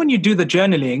 so do you know when you do the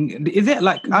journaling, is it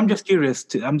like, I'm just curious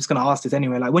I'm just going to ask this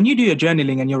anyway. Like, when you do your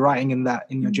journaling and you're writing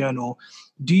in your journal,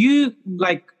 do you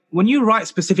like, when you write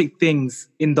specific things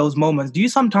in those moments, do you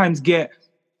sometimes get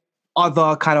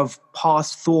other kind of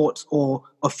past thoughts or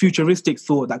a futuristic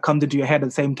thought that comes into your head at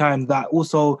the same time that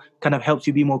also kind of helps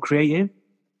you be more creative?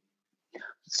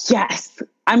 Yes.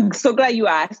 I'm so glad you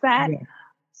asked that. Yeah.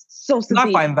 So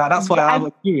I find that's why I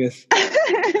was curious.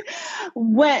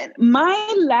 When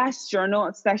my last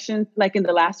journal sessions, like in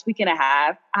the last week and a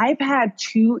half, I've had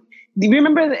 2. Do you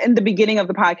remember in the beginning of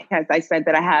the podcast, I said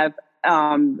that I have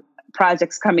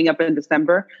projects coming up in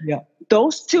December? Yeah.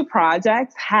 Those 2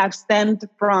 projects have stemmed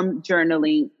from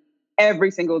journaling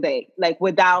every single day, like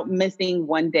without missing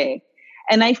one day.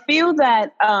 And I feel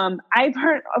that I've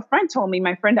heard a friend told me,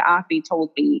 my friend Afi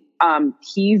told me,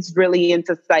 he's really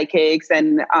into psychics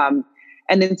and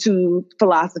into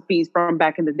philosophies from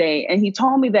back in the day. And he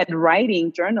told me that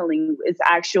journaling is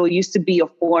actually used to be a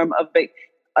form of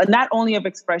not only of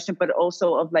expression, but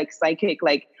also of like psychic,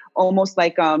 like almost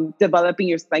like developing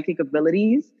your psychic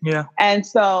abilities. Yeah. And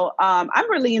so I'm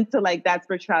really into like that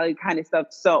spirituality kind of stuff.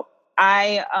 So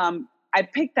I I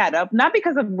picked that up, not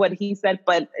because of what he said,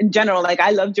 but in general, like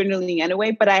I love journaling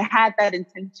anyway, but I had that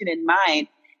intention in mind.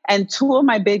 And two of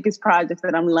my biggest projects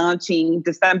that I'm launching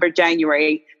December,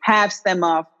 January have stem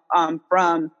off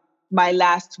from my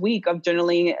last week of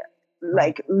journaling,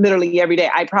 like literally every day.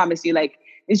 I promise you, like,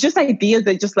 it's just ideas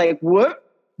that just like, whoop.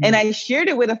 And I shared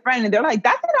it with a friend and they're like,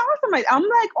 that's an awesome. I'm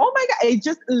like, oh my God, it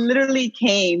just literally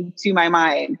came to my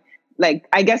mind. Like,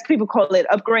 I guess people call it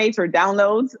upgrades or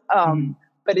downloads.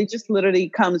 But it just literally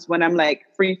comes when I'm like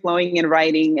free flowing and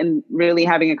writing and really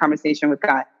having a conversation with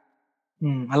God.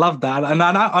 I love that.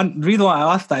 And the reason why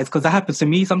I asked that is because that happens to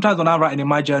me sometimes when I'm writing in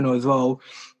my journal as well.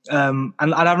 And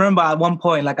I remember at one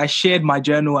point, like I shared my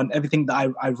journal and everything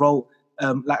that I wrote,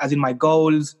 like as in my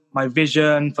goals, my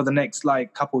vision for the next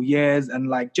like couple of years, and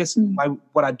like just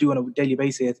what I do on a daily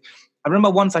basis. I remember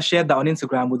once I shared that on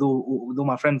Instagram with all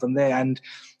my friends on there, and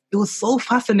it was so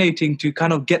fascinating to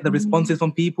kind of get the responses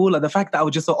from people. Like the fact that I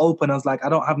was just so open, I was like, I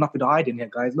don't have nothing to hide in here,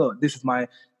 guys. Look, these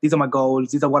are my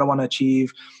goals. These are what I want to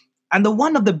achieve. And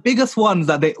one of the biggest ones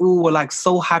that they all were like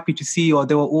so happy to see, or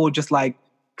they were all just like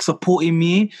supporting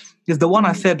me, is the one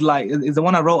I said, like, is the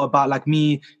one I wrote about, like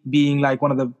me being like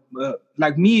one of the,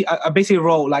 I basically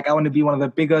wrote like, I want to be one of the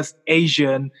biggest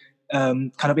Asian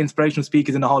kind of inspirational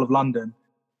speakers in the whole of London.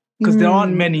 Because there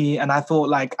aren't many, and I thought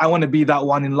like I want to be that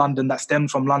one in London that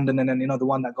stems from London, and then the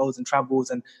one that goes and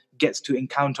travels and gets to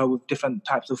encounter with different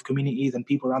types of communities and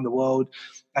people around the world,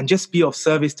 and just be of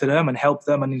service to them and help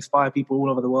them and inspire people all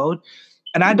over the world.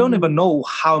 And I don't even know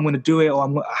how I'm going to do it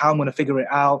or how I'm going to figure it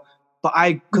out, but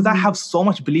because I have so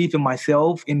much belief in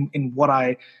myself, in what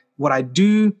I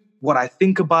do, what I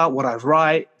think about, what I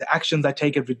write, the actions I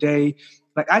take every day.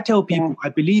 Like I tell people, I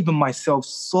believe in myself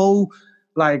so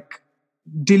like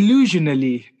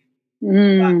delusionally.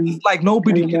 It's like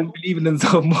nobody can believe in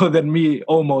themselves more than me,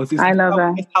 almost. It's I love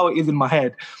that. That's how it is in my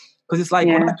head. Because it's like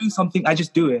when I do something, I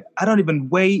just do it. I don't even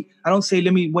wait. I don't say,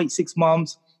 let me wait 6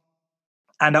 months.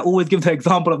 And I always give the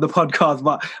example of the podcast.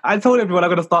 But I told everyone I'm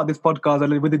going to start this podcast,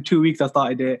 and within 2 weeks I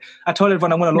started it. I told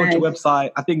everyone I'm going to launch a website.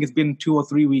 I think it's been 2 or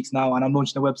 3 weeks now, and I'm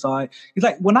launching a website. It's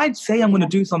like when I say I'm going to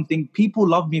do something, people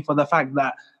love me for the fact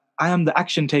that I am the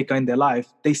action taker in their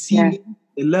life. They see me,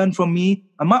 they learn from me.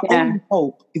 And my only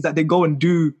hope is that they go and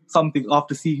do something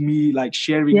after seeing me, like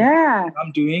sharing what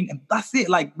I'm doing. And that's it.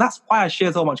 Like, that's why I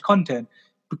share so much content,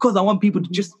 because I want people to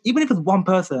just, even if it's one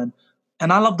person,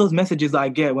 and I love those messages that I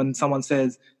get when someone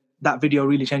says that video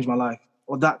really changed my life,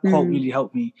 or that quote really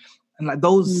helped me. And like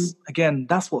those, again,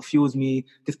 that's what fuels me,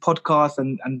 this podcast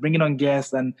and bringing on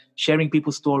guests and sharing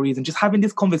people's stories and just having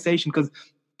this conversation. Because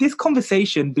this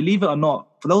conversation, believe it or not,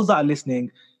 for those that are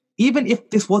listening, even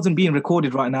if this wasn't being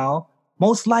recorded right now,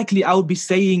 most likely I would be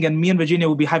saying, and me and Virginia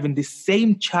will be having this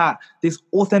same chat, this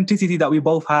authenticity that we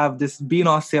both have, this being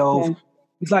ourselves.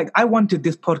 It's like, I wanted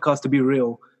this podcast to be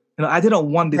real. I didn't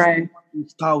want this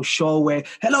style show where,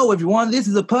 hello everyone, this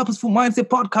is a Purposeful Mindset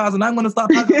podcast and I'm going to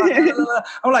start talking about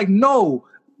I'm like, no,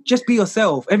 just be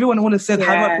yourself. Everyone always says,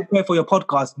 how do I prepare for your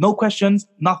podcast? No questions,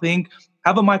 nothing.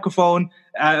 Have a microphone,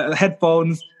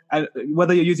 headphones,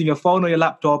 whether you're using your phone or your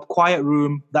laptop, quiet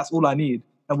room, that's all I need.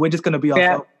 And we're just going to be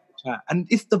ourselves. And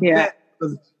it's the best,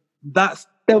 because that's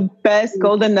the best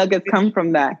golden nuggets come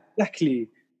from that. Exactly.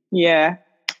 Yeah,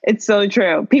 it's so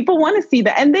true. People want to see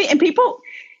that. And people,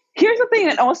 here's the thing,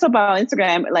 and also about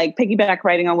Instagram, like piggyback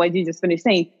writing on what you just finished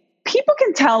saying, people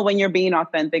can tell when you're being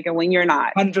authentic and when you're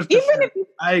not. 100%.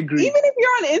 I agree. Even if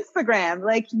you're on Instagram,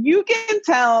 like you can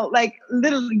tell, like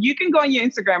literally, you can go on your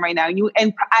Instagram right now,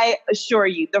 and I assure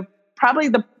you, probably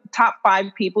the top 5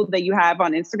 people that you have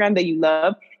on Instagram that you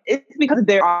love, it's because of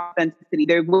their authenticity,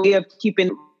 their way of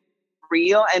keeping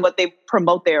real, and what they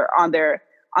promote on their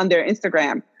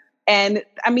Instagram. And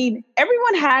I mean,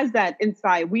 everyone has that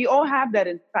inside. We all have that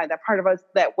inside, that part of us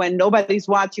that when nobody's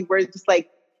watching, we're just like,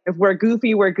 if we're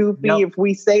goofy, we're goofy. Yep. If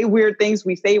we say weird things,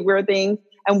 we say weird things,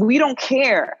 and we don't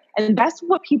care. And that's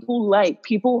what people like.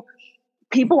 People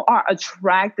are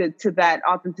attracted to that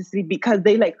authenticity because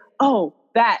they like, oh,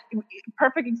 that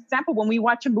perfect example. When we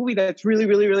watch a movie that's really,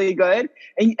 really, really good,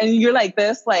 and you're like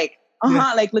this, like,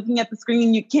 like looking at the screen,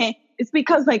 and you can't. It's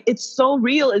because like it's so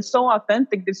real, it's so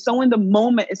authentic, it's so in the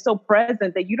moment, it's so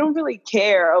present that you don't really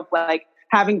care of like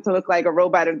having to look like a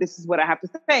robot or this is what I have to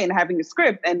say, and having a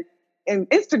script and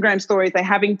Instagram stories like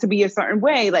having to be a certain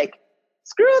way. Like,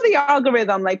 screw the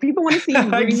algorithm. Like, people want to see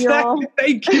real. Exactly.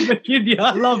 Thank you, Virginia.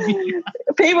 I love you.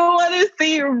 People want to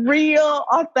see real,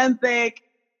 authentic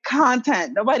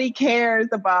content. Nobody cares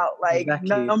about like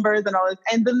numbers and all this.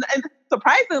 And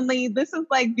surprisingly, this is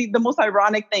like the most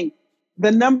ironic thing.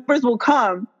 The numbers will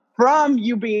come from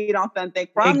you being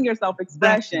authentic, from your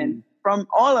self-expression. from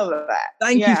all of that.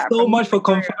 Thank you so much for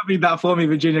confirming that for me,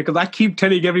 Virginia, because I keep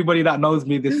telling everybody that knows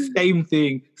me the same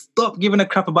thing. Stop giving a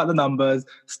crap about the numbers.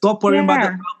 Stop worrying about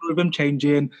the algorithm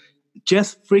changing.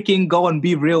 Just freaking go and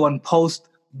be real and post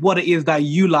what it is that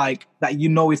you like, that you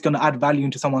know is going to add value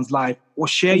into someone's life, or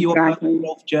share your personal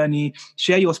growth journey,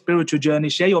 share your spiritual journey,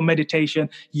 share your meditation,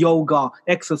 yoga,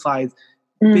 exercise,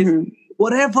 business,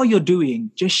 whatever you're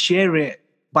doing, just share it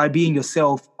by being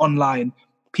yourself online.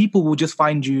 People will just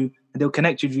find you and they'll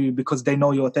connect with you because they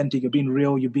know you're authentic, you're being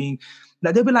real, you're being,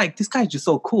 like, they'll be like, this guy's just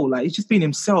so cool. Like, he's just being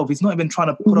himself. He's not even trying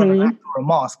to put on an act or a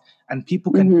mask. And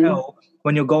people can tell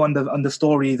when you go on the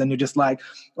stories and you're just like,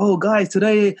 oh, guys,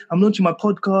 today I'm launching my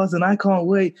podcast and I can't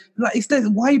wait. Like,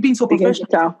 why are you being so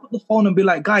professional? Put the phone and be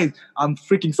like, guys, I'm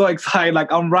freaking so excited.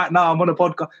 Like, I'm on a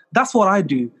podcast. That's what I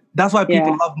do. That's why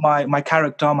people love my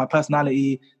character, my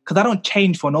personality, because I don't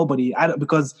change for nobody.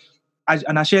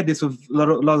 I share this with a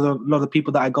lot of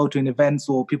people that I go to in events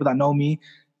or people that know me.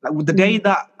 Like, the day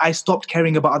that I stopped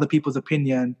caring about other people's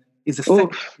opinion is the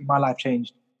second my life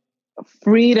changed.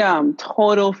 Freedom,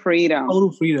 total freedom.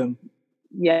 Total freedom.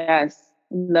 Yes,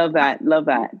 love that.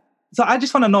 So I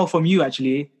just want to know from you,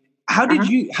 actually, how did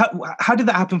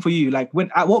that happen for you? Like,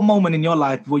 at what moment in your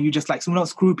life were you just like, so not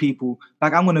screw people?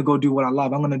 Like, I'm gonna go do what I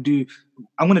love. I'm gonna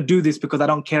do this because I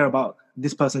don't care about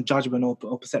this person's judgment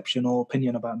or perception or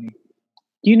opinion about me.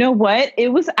 You know what?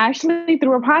 It was actually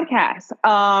through a podcast.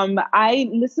 I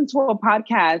listened to a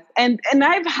podcast, and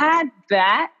I've had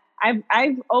that.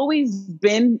 I've always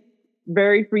been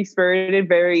very free-spirited,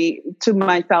 very to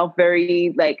myself,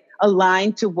 very like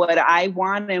aligned to what I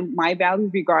want and my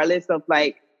values, regardless of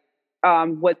like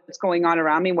what's going on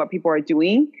around me, what people are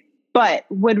doing. But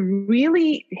what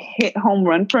really hit home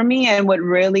run for me and what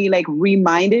really like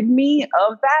reminded me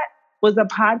of that was a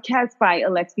podcast by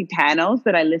Alexi Panos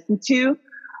that I listened to.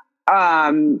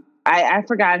 I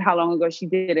forgot how long ago she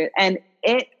did it. And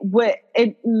it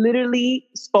literally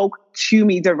spoke to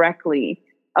me directly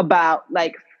about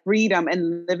like freedom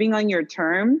and living on your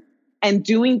terms and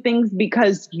doing things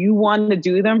because you want to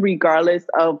do them regardless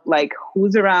of like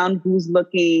who's around, who's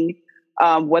looking,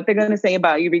 what they're going to say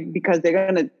about you, because they're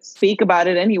going to speak about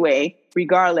it anyway,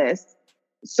 regardless.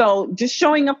 So just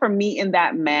showing up for me in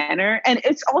that manner. And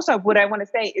it's also what I want to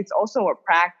say. It's also a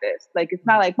practice. Like, it's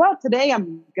not like, well, today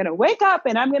I'm going to wake up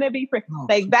and I'm going to be free. Oh,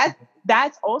 like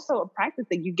that's also a practice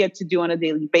that you get to do on a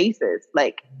daily basis.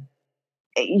 Like,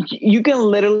 you can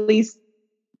literally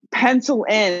pencil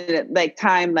in like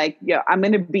time, like, yeah, I'm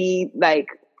going to be like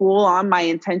full on. My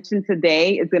intention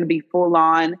today is going to be full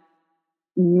on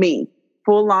me.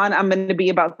 Full on, I'm going to be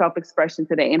about self-expression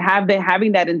today, and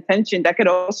having that intention. That could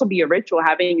also be a ritual,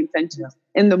 having intentions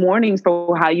in the mornings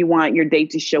for how you want your day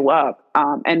to show up,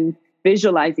 and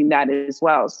visualizing that as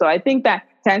well. So I think that,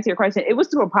 to answer your question, it was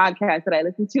through a podcast that I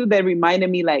listened to that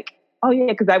reminded me, like, oh yeah,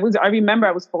 because I remember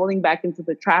I was falling back into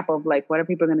the trap of like, what are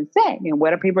people going to say, and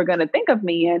what are people going to think of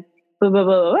me, and blah blah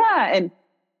blah blah, and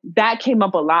that came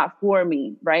up a lot for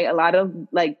me, right? A lot of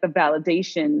like the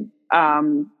validation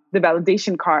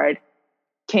card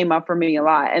came up for me a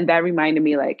lot. And that reminded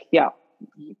me, like, yeah,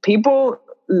 people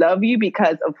love you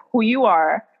because of who you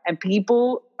are, and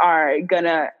people are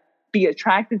gonna be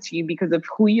attracted to you because of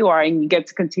who you are, and you get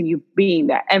to continue being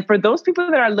that. And for those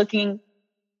people that are looking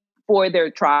for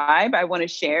their tribe, I want to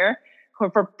share,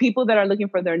 for people that are looking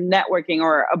for their networking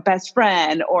or a best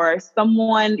friend or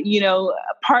someone, a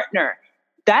partner,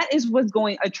 that is what's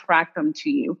going to attract them to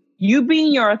you. You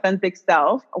being your authentic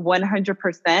self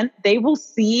 100%, they will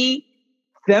see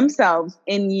themselves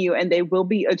in you and they will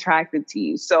be attracted to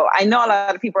you. So I know a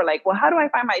lot of people are like, well, how do I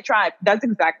find my tribe? That's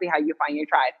exactly how you find your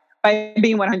tribe, by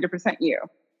being 100% you.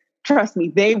 Trust me,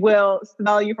 they will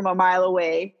smell you from a mile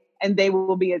away and they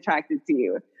will be attracted to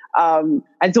you. I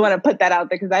just want to put that out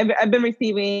there because I've been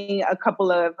receiving a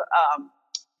couple of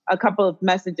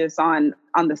messages on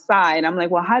the side. I'm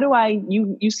like, well, how do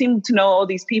you seem to know all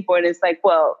these people? And it's like,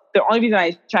 well, the only reason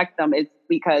I attract them is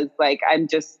because like, I'm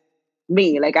just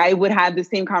me. Like, I would have the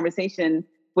same conversation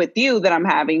with you that I'm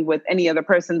having with any other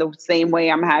person the same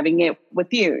way I'm having it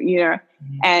with you,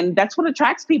 Mm-hmm. And that's what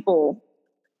attracts people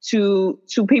to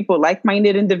people,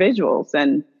 like-minded individuals.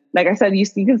 And like I said,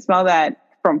 you can smell that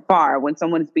from far when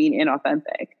someone's being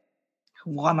inauthentic.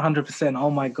 100%.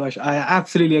 Oh my gosh, I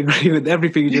absolutely agree with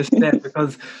everything you just said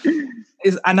because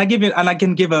I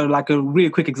can give a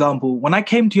really quick example. When I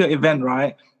came to your event,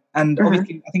 right? And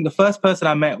obviously, I think the first person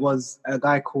I met was a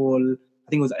guy called,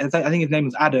 I think his name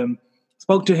was Adam.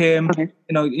 Spoke to him,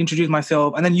 introduced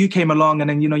myself, and then you came along, and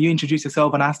then you introduced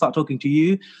yourself, and I start talking to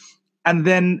you. And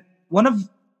then one of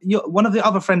one of the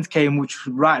other friends came, which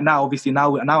right now, obviously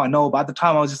now I know, but at the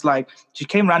time I was just like, she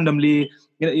came randomly.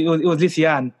 It was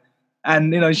Lysiane.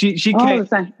 And, she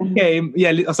came,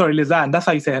 yeah, sorry, Lizanne. That's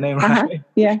how you say her name, right?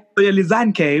 Yeah. So yeah,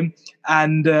 Lizanne came,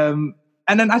 and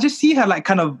then I just see her like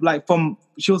kind of like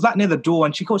she was like near the door,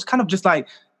 and she was kind of just like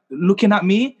looking at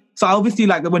me. So I obviously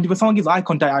like when someone gives eye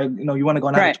contact, you want to go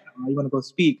and have a chat, you want to go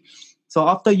speak. So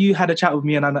after you had a chat with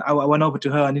me, and I went over to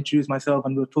her and introduced myself,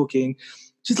 and we were talking.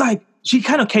 She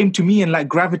kind of came to me and like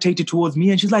gravitated towards me,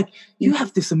 and she's like, "You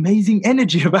have this amazing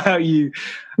energy about you,"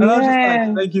 and I was just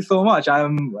like, "Thank you so much.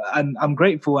 I'm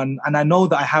grateful, and I know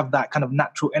that I have that kind of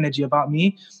natural energy about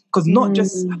me, because not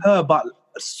just her, but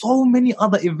so many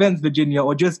other events, Virginia,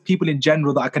 or just people in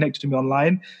general that are connected to me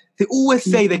online. They always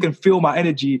say they can feel my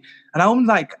energy, and I'm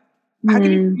like, how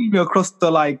can you feel me across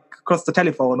the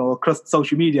telephone or across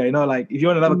social media? Like if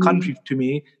you're in another country to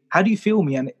me, how do you feel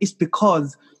me? And it's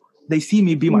because they see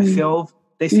me be myself.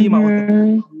 They see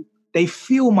they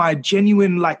feel my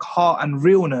genuine like heart and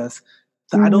realness.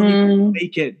 That I don't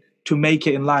need to make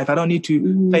it in life. I don't need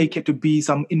to fake it to be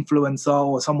some influencer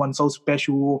or someone so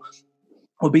special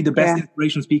or be the best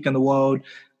inspiration speaker in the world.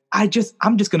 I'm just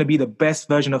going to be the best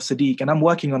version of Sadiq, and I'm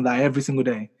working on that every single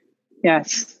day.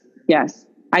 Yes.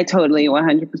 I totally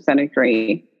 100%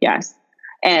 agree. Yes.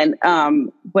 And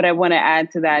what I want to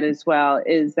add to that as well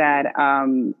is that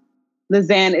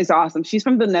Lizanne is awesome. She's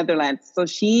from the Netherlands. So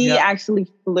she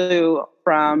actually flew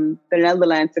from the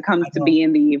Netherlands to come to be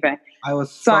in the event.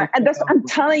 I'm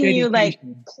telling you, like,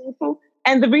 people.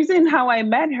 And the reason how I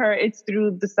met her is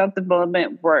through the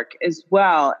self-development work as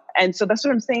well. And so that's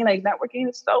what I'm saying. Like, networking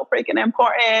is so freaking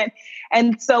important.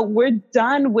 And so we're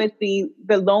done with the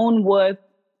lone wolf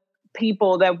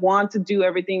people that want to do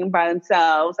everything by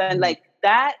themselves. And like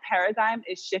that paradigm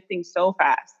is shifting so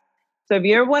fast. So if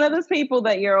you're one of those people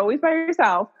that you're always by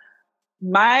yourself,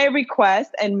 my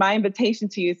request and my invitation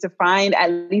to you is to find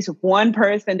at least one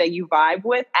person that you vibe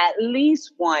with, at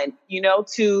least one,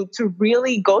 to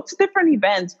really go to different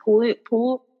events,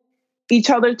 pull each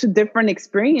other to different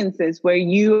experiences where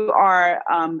you are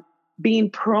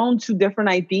being prone to different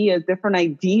ideas, different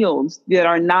ideals that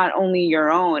are not only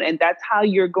your own. And that's how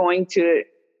you're going to,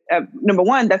 number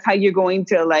one, that's how you're going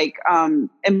to like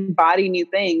embody new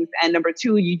things. And number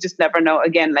two, you just never know,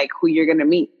 again, like who you're going to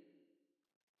meet.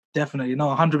 Definitely.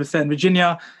 100%.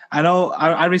 Virginia, I know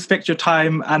I respect your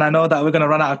time, and I know that we're going to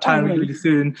run out of time really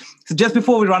soon. So just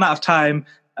before we run out of time,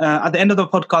 at the end of the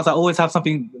podcast, I always have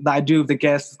something that I do with the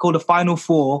guests. It's called the Final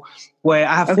Four, where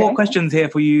I have 4 questions here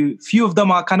for you. Few of them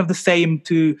are kind of the same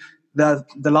to the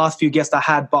last few guests I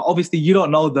had, but obviously you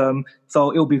don't know them,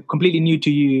 so it'll be completely new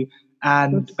to you.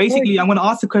 And basically, I'm going to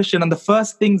ask the question, and the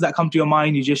first things that come to your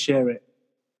mind, you just share it.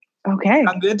 Okay.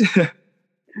 I'm good.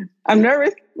 I'm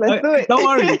nervous. Let's do it. Don't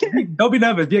worry. Don't be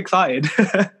nervous. Be excited.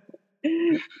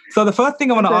 So the first thing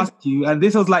I want to ask you, and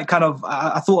this was like kind of,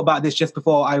 I thought about this just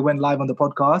before I went live on the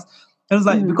podcast. It was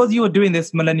like, because you were doing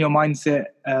this Millennial Mindset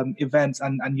events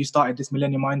and you started this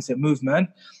Millennial Mindset movement,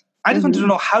 I just wanted to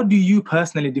know, how do you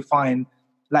personally define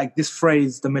like this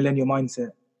phrase, the Millennial Mindset?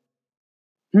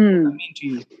 What does that mean to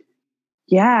you?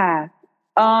 Yeah.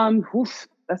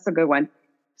 That's a good one.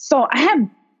 So I have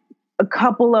a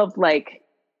couple of like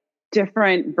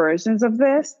different versions of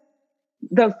this.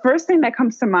 The first thing that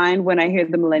comes to mind when I hear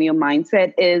the millennial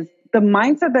mindset is the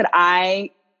mindset that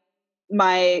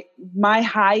my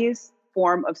highest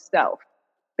form of self,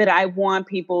 that I want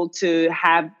people to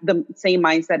have the same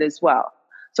mindset as well.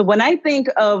 So when I think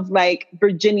of like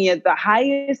Virginia, the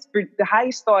highest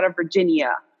thought of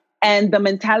Virginia and the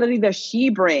mentality that she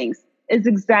brings is the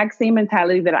exact same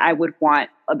mentality that I would want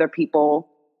other people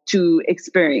to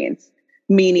experience.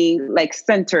 Meaning like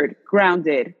centered,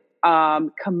 grounded,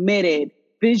 committed,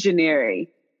 visionary,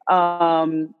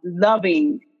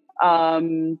 loving,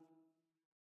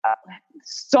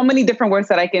 so many different words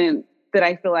that I feel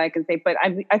like I can say, but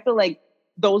I feel like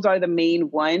those are the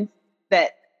main ones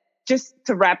that, just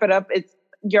to wrap it up, it's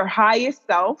your highest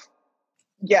self.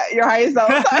 Yeah, your highest self.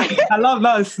 I love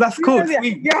that. That's cool. Yeah,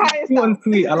 sweet. Your highest self.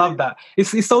 Sweet. I love that.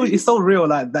 It's so real,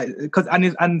 like that. Because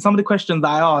and some of the questions that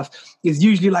I ask is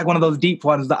usually like one of those deep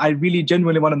ones that I really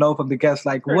genuinely want to know from the guests.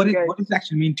 Like, what does it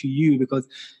actually mean to you? Because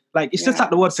like it's just like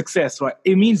the word success, right?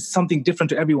 It means something different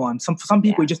to everyone. For some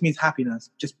people, it just means happiness,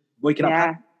 just waking up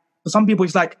happy. For some people,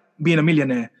 it's like being a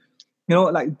millionaire.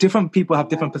 Like different people have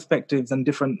different perspectives and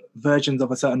different versions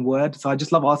of a certain word. So I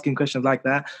just love asking questions like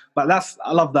that. But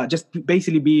I love that. Just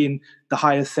basically being the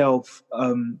higher self.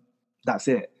 That's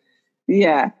it.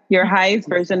 Yeah. Your highest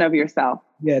version of yourself.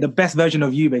 Yeah. The best version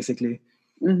of you, basically.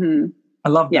 Mm-hmm. I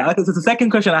love that. Yeah. Okay, so the second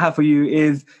question I have for you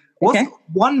is, what's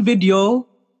one video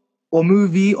or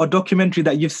movie or documentary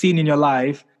that you've seen in your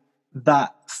life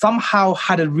that somehow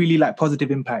had a really like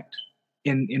positive impact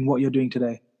in what you're doing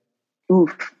today?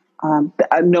 Oof.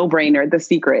 A no-brainer, The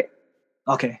Secret.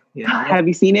 Okay, yeah. Have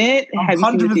you seen it? Have you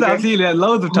seen The 100%. Secret? I've seen it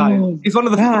loads of times. Oh, It's one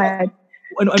of the God.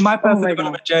 in my Oh personal my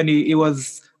development God. journey, it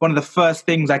was one of the first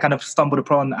things I kind of stumbled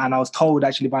upon, and I was told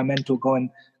actually by a mentor, go and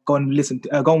go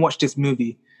and watch this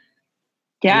movie.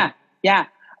 Yeah, yeah.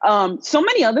 So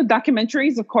many other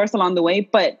documentaries, of course, along the way,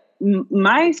 but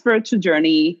my spiritual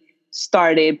journey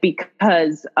started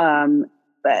because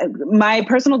my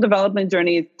personal development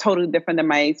journey is totally different than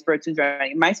my spiritual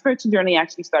journey. My spiritual journey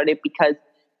actually started because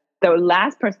the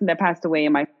last person that passed away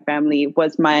in my family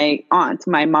was my aunt,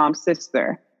 my mom's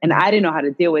sister. And I didn't know how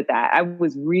to deal with that. I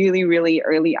was really, really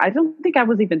early. I don't think I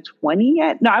was even 20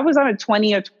 yet. No, I was on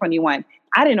 20 or 21.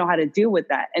 I didn't know how to deal with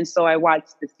that. And so I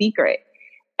watched The Secret.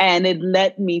 And it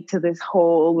led me to this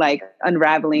whole like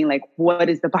unraveling, like what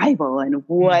is the Bible and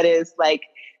what is like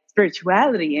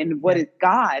spirituality and what is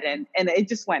God? And it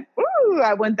just went, ooh,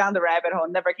 I went down the rabbit hole,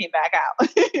 never came back out.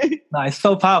 No, it's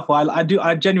so powerful. I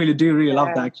genuinely do really love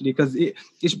that actually, because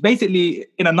it's basically,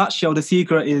 in a nutshell, The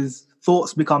Secret is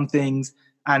thoughts become things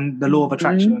and the law of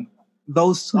attraction.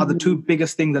 Those are the two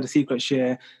biggest things that The Secret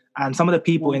share. And some of the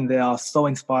people in there are so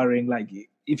inspiring. Like,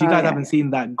 if you guys haven't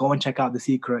seen that, go and check out The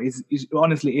Secret. It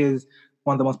honestly is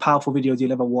one of the most powerful videos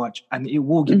you'll ever watch. And it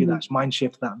will give you that mind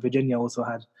shift that Virginia also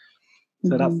had.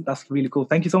 So that's really cool.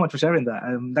 Thank you so much for sharing that.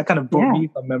 That kind of brought me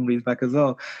some memories back as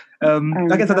well.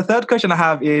 Okay, so the third question I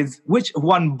have is, which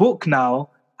one book now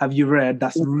have you read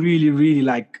that's really, really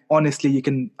like, honestly, you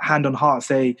can hand on heart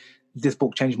say, this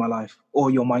book changed my life or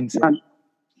your mindset?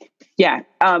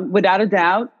 Without a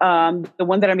doubt, the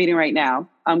one that I'm reading right now,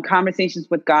 Conversations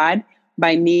with God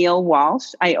by Neil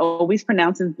Walsh. I always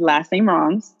pronounce his last name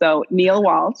wrong. So Neil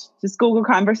Walsh, just Google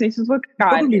Conversations with God.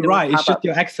 Probably right. It's just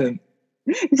your accent.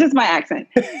 It's just my accent.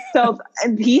 So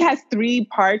he has 3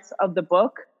 parts of the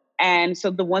book. And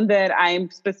so the one that I'm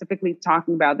specifically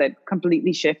talking about that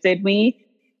completely shifted me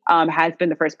has been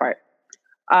the first part.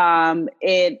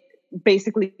 It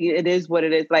is what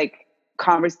it is, like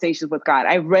Conversations with God.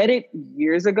 I read it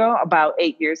years ago, about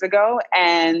 8 years ago.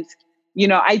 And,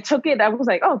 I took it, I was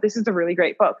like, oh, this is a really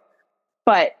great book.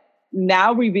 But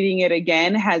now rereading it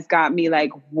again has got me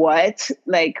like, what?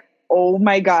 Like, oh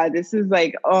my God, this is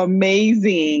like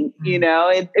amazing.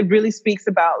 It really speaks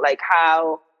about like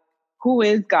who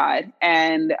is God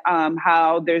and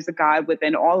how there's a God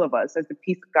within all of us. There's a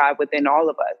piece of God within all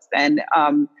of us. And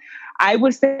I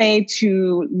would say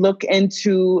to look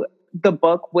into the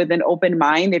book with an open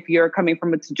mind if you're coming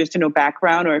from a traditional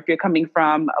background or if you're coming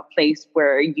from a place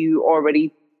where you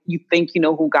think you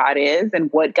know who God is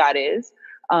and what God is.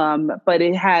 But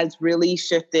it has really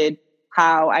shifted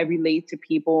how I relate to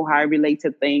people, how I relate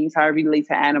to things, how I relate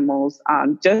to animals.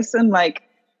 Just in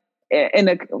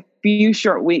a few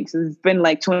short weeks. It's been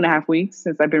like 2.5 weeks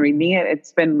since I've been reading it.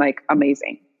 It's been like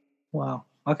amazing. Wow.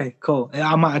 Okay, cool.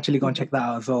 I might actually go and check that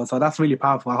out as well. So that's really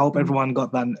powerful. I hope everyone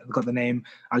got the name.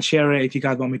 I'll share it if you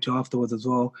guys want me to afterwards as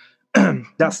well.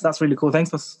 That's really cool. Thanks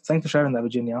for sharing that,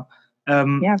 Virginia.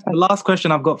 The last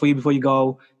question I've got for you before you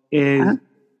go is,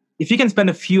 if you can spend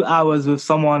a few hours with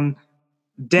someone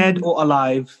dead or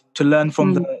alive to learn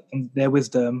from their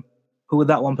wisdom, who would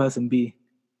that one person be?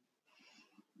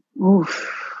 Oof,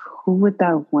 who would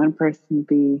that one person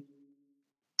be?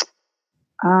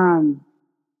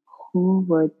 Who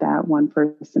would that one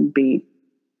person be?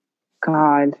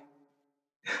 God,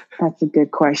 that's a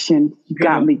good question. You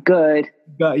got me good.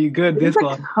 Got you good. This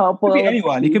one. It could be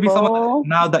anyone. It could be someone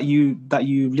now that you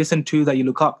listen to, that you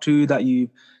look up to, that you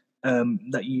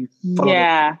follow.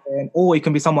 Yeah. Or it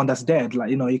can be someone that's dead. Like,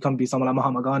 it can be someone like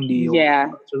Mahatma Gandhi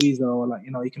or Teresa, or like,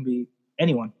 it can be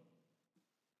anyone.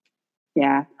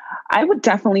 Yeah. I would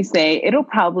definitely say it'll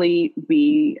probably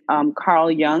be Carl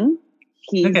Jung.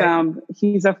 He's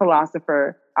a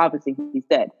philosopher. Obviously, he's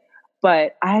dead.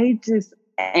 But I just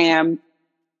am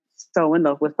so in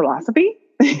love with philosophy.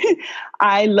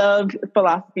 I love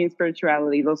philosophy and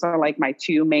spirituality. Those are like my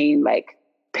 2 main like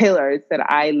pillars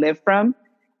that I live from.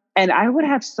 And I would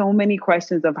have so many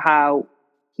questions of how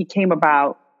he came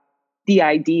about the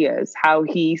ideas, how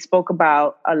he spoke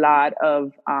about a lot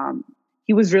of,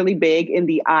 he was really big in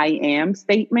the I am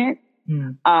statement.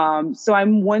 So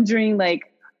I'm wondering, like,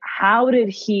 how did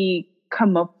he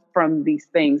come up from these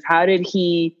things? How did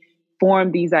he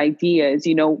form these ideas?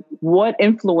 What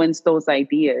influenced those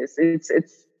ideas?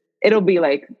 It'll be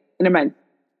like an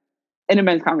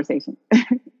immense conversation.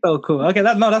 So cool. Okay,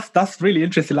 that's really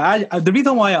interesting. Like, the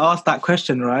reason why I asked that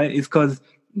question, right, is because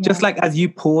just like as you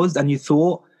paused and you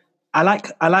thought, I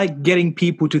like getting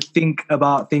people to think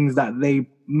about things that they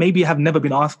maybe have never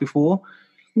been asked before.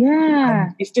 Yeah.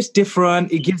 And it's just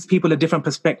different. It gives people a different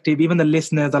perspective. Even the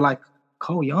listeners are like,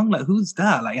 Cole Young, like, who's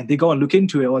that? Like, and they go and look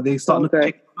into it, or they start looking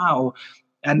at them out.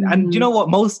 And you know what?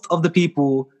 Most of the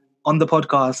people on the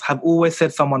podcast have always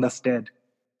said someone that's dead.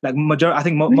 Like I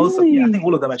think most of, I think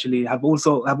all of them actually have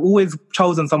always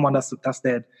chosen someone that's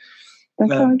dead.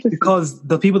 That's so interesting. Because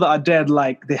the people that are dead,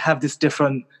 like, they have this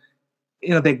different,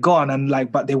 they're gone, and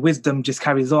like, but their wisdom just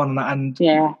carries on. And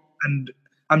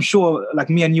I'm sure, like,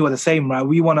 me and you are the same, right?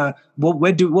 We want to, what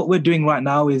we're doing right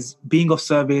now is being of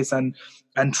service and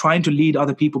trying to lead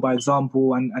other people by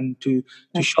example, and to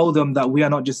show them that we are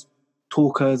not just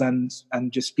talkers and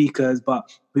just speakers, but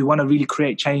we want to really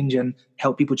create change and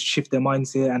help people to shift their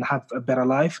mindset and have a better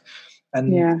life.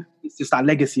 And it's just that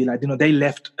legacy, like, they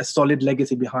left a solid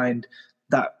legacy behind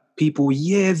that people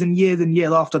years and years and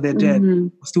years after they're dead are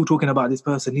still talking about this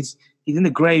person. He's in the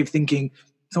grave thinking,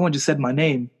 someone just said my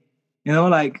name.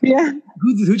 Like,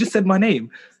 who just said my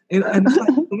name? And it's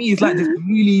like, for me, it's like this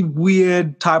really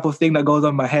weird type of thing that goes on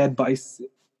in my head, but it's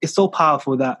so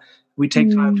powerful that we take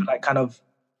time to, like, kind of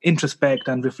introspect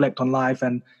and reflect on life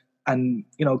and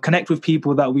connect with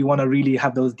people that we want to really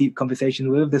have those deep conversations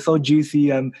with. They're so juicy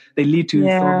and they lead to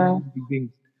so many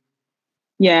things.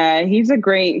 Yeah,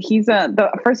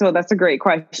 first of all, that's a great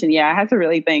question. Yeah, I had to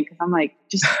really think, because I'm like,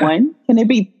 just one? Can it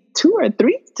be 2 or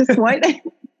 3? Just one?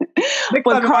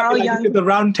 But Carl Young, the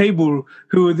round table.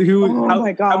 How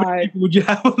many people would you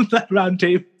have on that round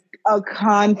table? A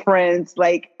conference,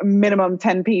 like minimum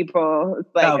 10 people.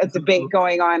 It's like a debate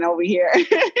going on over here.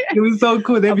 It was so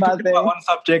cool. They'd be talking about one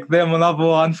subject, them another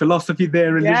one, philosophy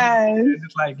there, religion. Yes.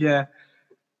 It's like,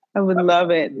 I would love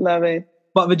it.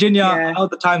 But Virginia, I know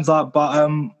the time's up,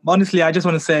 but honestly, I just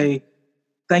want to say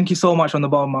thank you so much from the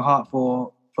bottom of my heart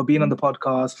for being on the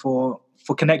podcast, for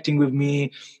connecting with me,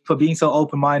 for being so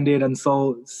open-minded and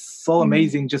so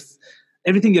amazing. Just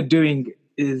everything you're doing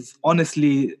is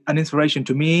honestly an inspiration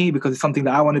to me, because it's something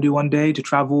that I want to do one day, to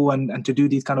travel and to do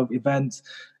these kind of events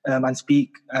and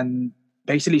speak and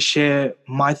basically share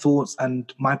my thoughts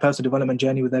and my personal development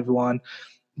journey with everyone.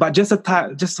 But just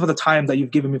for the time that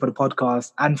you've given me for the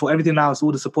podcast and for everything else,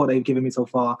 all the support that you've given me so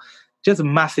far, just a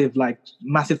massive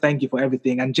thank you for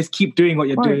everything, and just keep doing what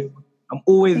you're doing. I'm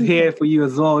always here for you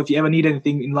as well. If you ever need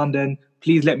anything in London,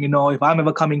 please let me know. If I'm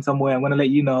ever coming somewhere, I'm going to let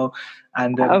you know.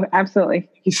 And absolutely.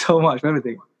 Thank you so much for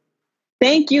everything.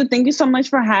 Thank you. Thank you so much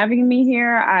for having me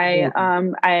here.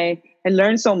 I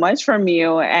learned so much from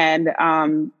you, and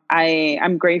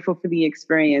I'm grateful for the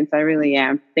experience. I really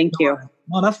am. Thank you.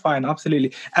 No, that's fine.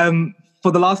 Absolutely.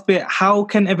 For the last bit, how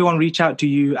can everyone reach out to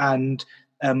you and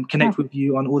connect with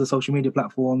you on all the social media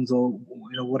platforms, or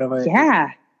whatever?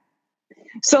 Yeah.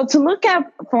 So to look up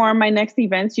for my next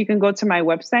events, you can go to my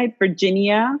website,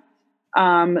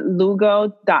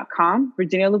 virginialugo.com.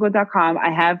 virginialugo.com. I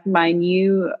have my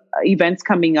new events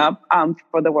coming up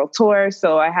for the world tour.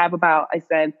 So I have about,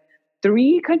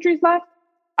 3 countries left.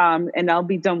 And I'll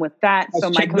be done with that. So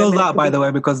check those out, by the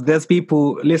way, because there's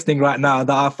people listening right now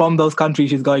that are from those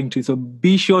countries she's going to. So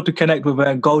be sure to connect with her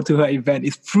and go to her event.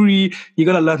 It's free. You're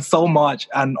going to learn so much.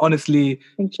 And honestly,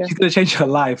 she's going to change your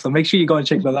life. So make sure you go and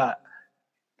check for that.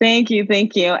 Thank you.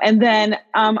 And then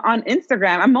on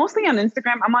Instagram, I'm mostly on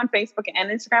Instagram. I'm on Facebook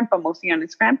and Instagram, but mostly on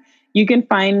Instagram. You can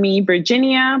find me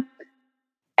Virginia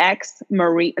X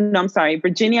Lugo.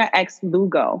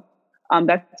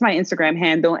 That's my Instagram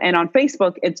handle. And on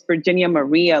Facebook, it's Virginia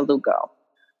Maria Lugo.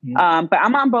 But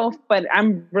I'm on both, but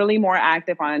I'm really more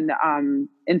active on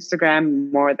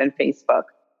Instagram more than Facebook.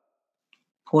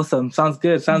 Awesome. Sounds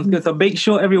good. So make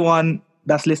sure everyone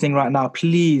that's listening right now,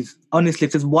 please, honestly,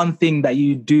 if there's one thing that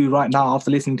you do right now after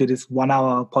listening to this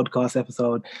 1-hour podcast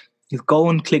episode, is go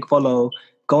and click follow,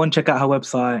 go and check out her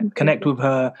website, connect with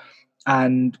her,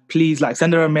 and please, like,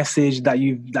 send her a message that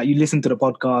you listen to the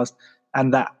podcast,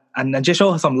 and just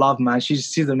show her some love, man.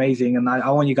 She's amazing, and I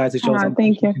want you guys to show some.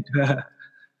 Thank you. To her.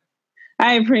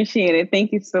 I appreciate it.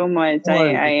 Thank you so much.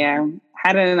 I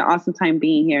had an awesome time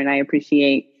being here, and I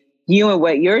appreciate you and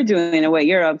what you're doing and what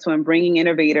you're up to, and bringing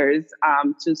innovators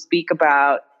to speak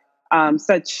about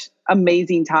such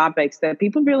amazing topics that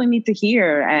people really need to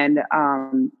hear, and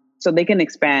so they can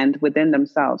expand within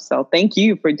themselves. So thank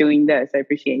you for doing this. I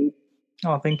appreciate you.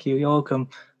 Oh, thank you. You're welcome.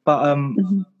 But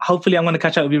hopefully I'm going to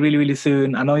catch up with you really, really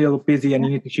soon. I know you're busy and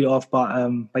you need to shoot off, but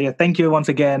yeah, thank you once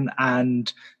again,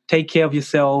 and take care of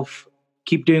yourself.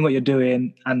 Keep doing what you're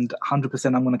doing, and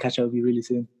 100% I'm going to catch up with you really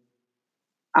soon.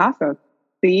 Awesome.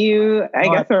 See you, I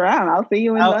guess, around. I'll see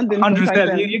you in London.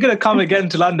 100%. You're going to come again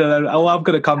to London, or I'm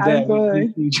going to come there. We'll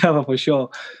see each other for sure.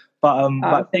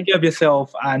 But take care of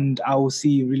yourself, and I will see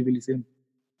you really, really soon.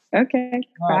 Okay.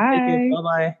 Bye.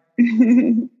 Bye-bye.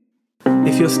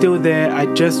 If you're still there,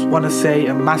 I just want to say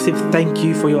a massive thank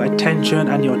you for your attention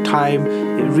and your time.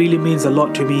 It really means a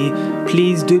lot to me.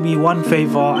 Please do me one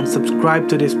favor and subscribe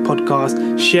to this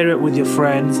podcast, share it with your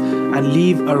friends, and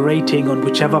leave a rating on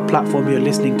whichever platform you're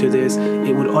listening to this.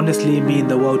 It would honestly mean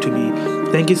the world to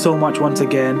me. Thank you so much once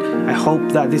again. I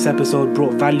hope that this episode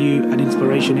brought value and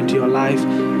inspiration into your life,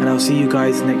 and I'll see you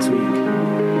guys next week.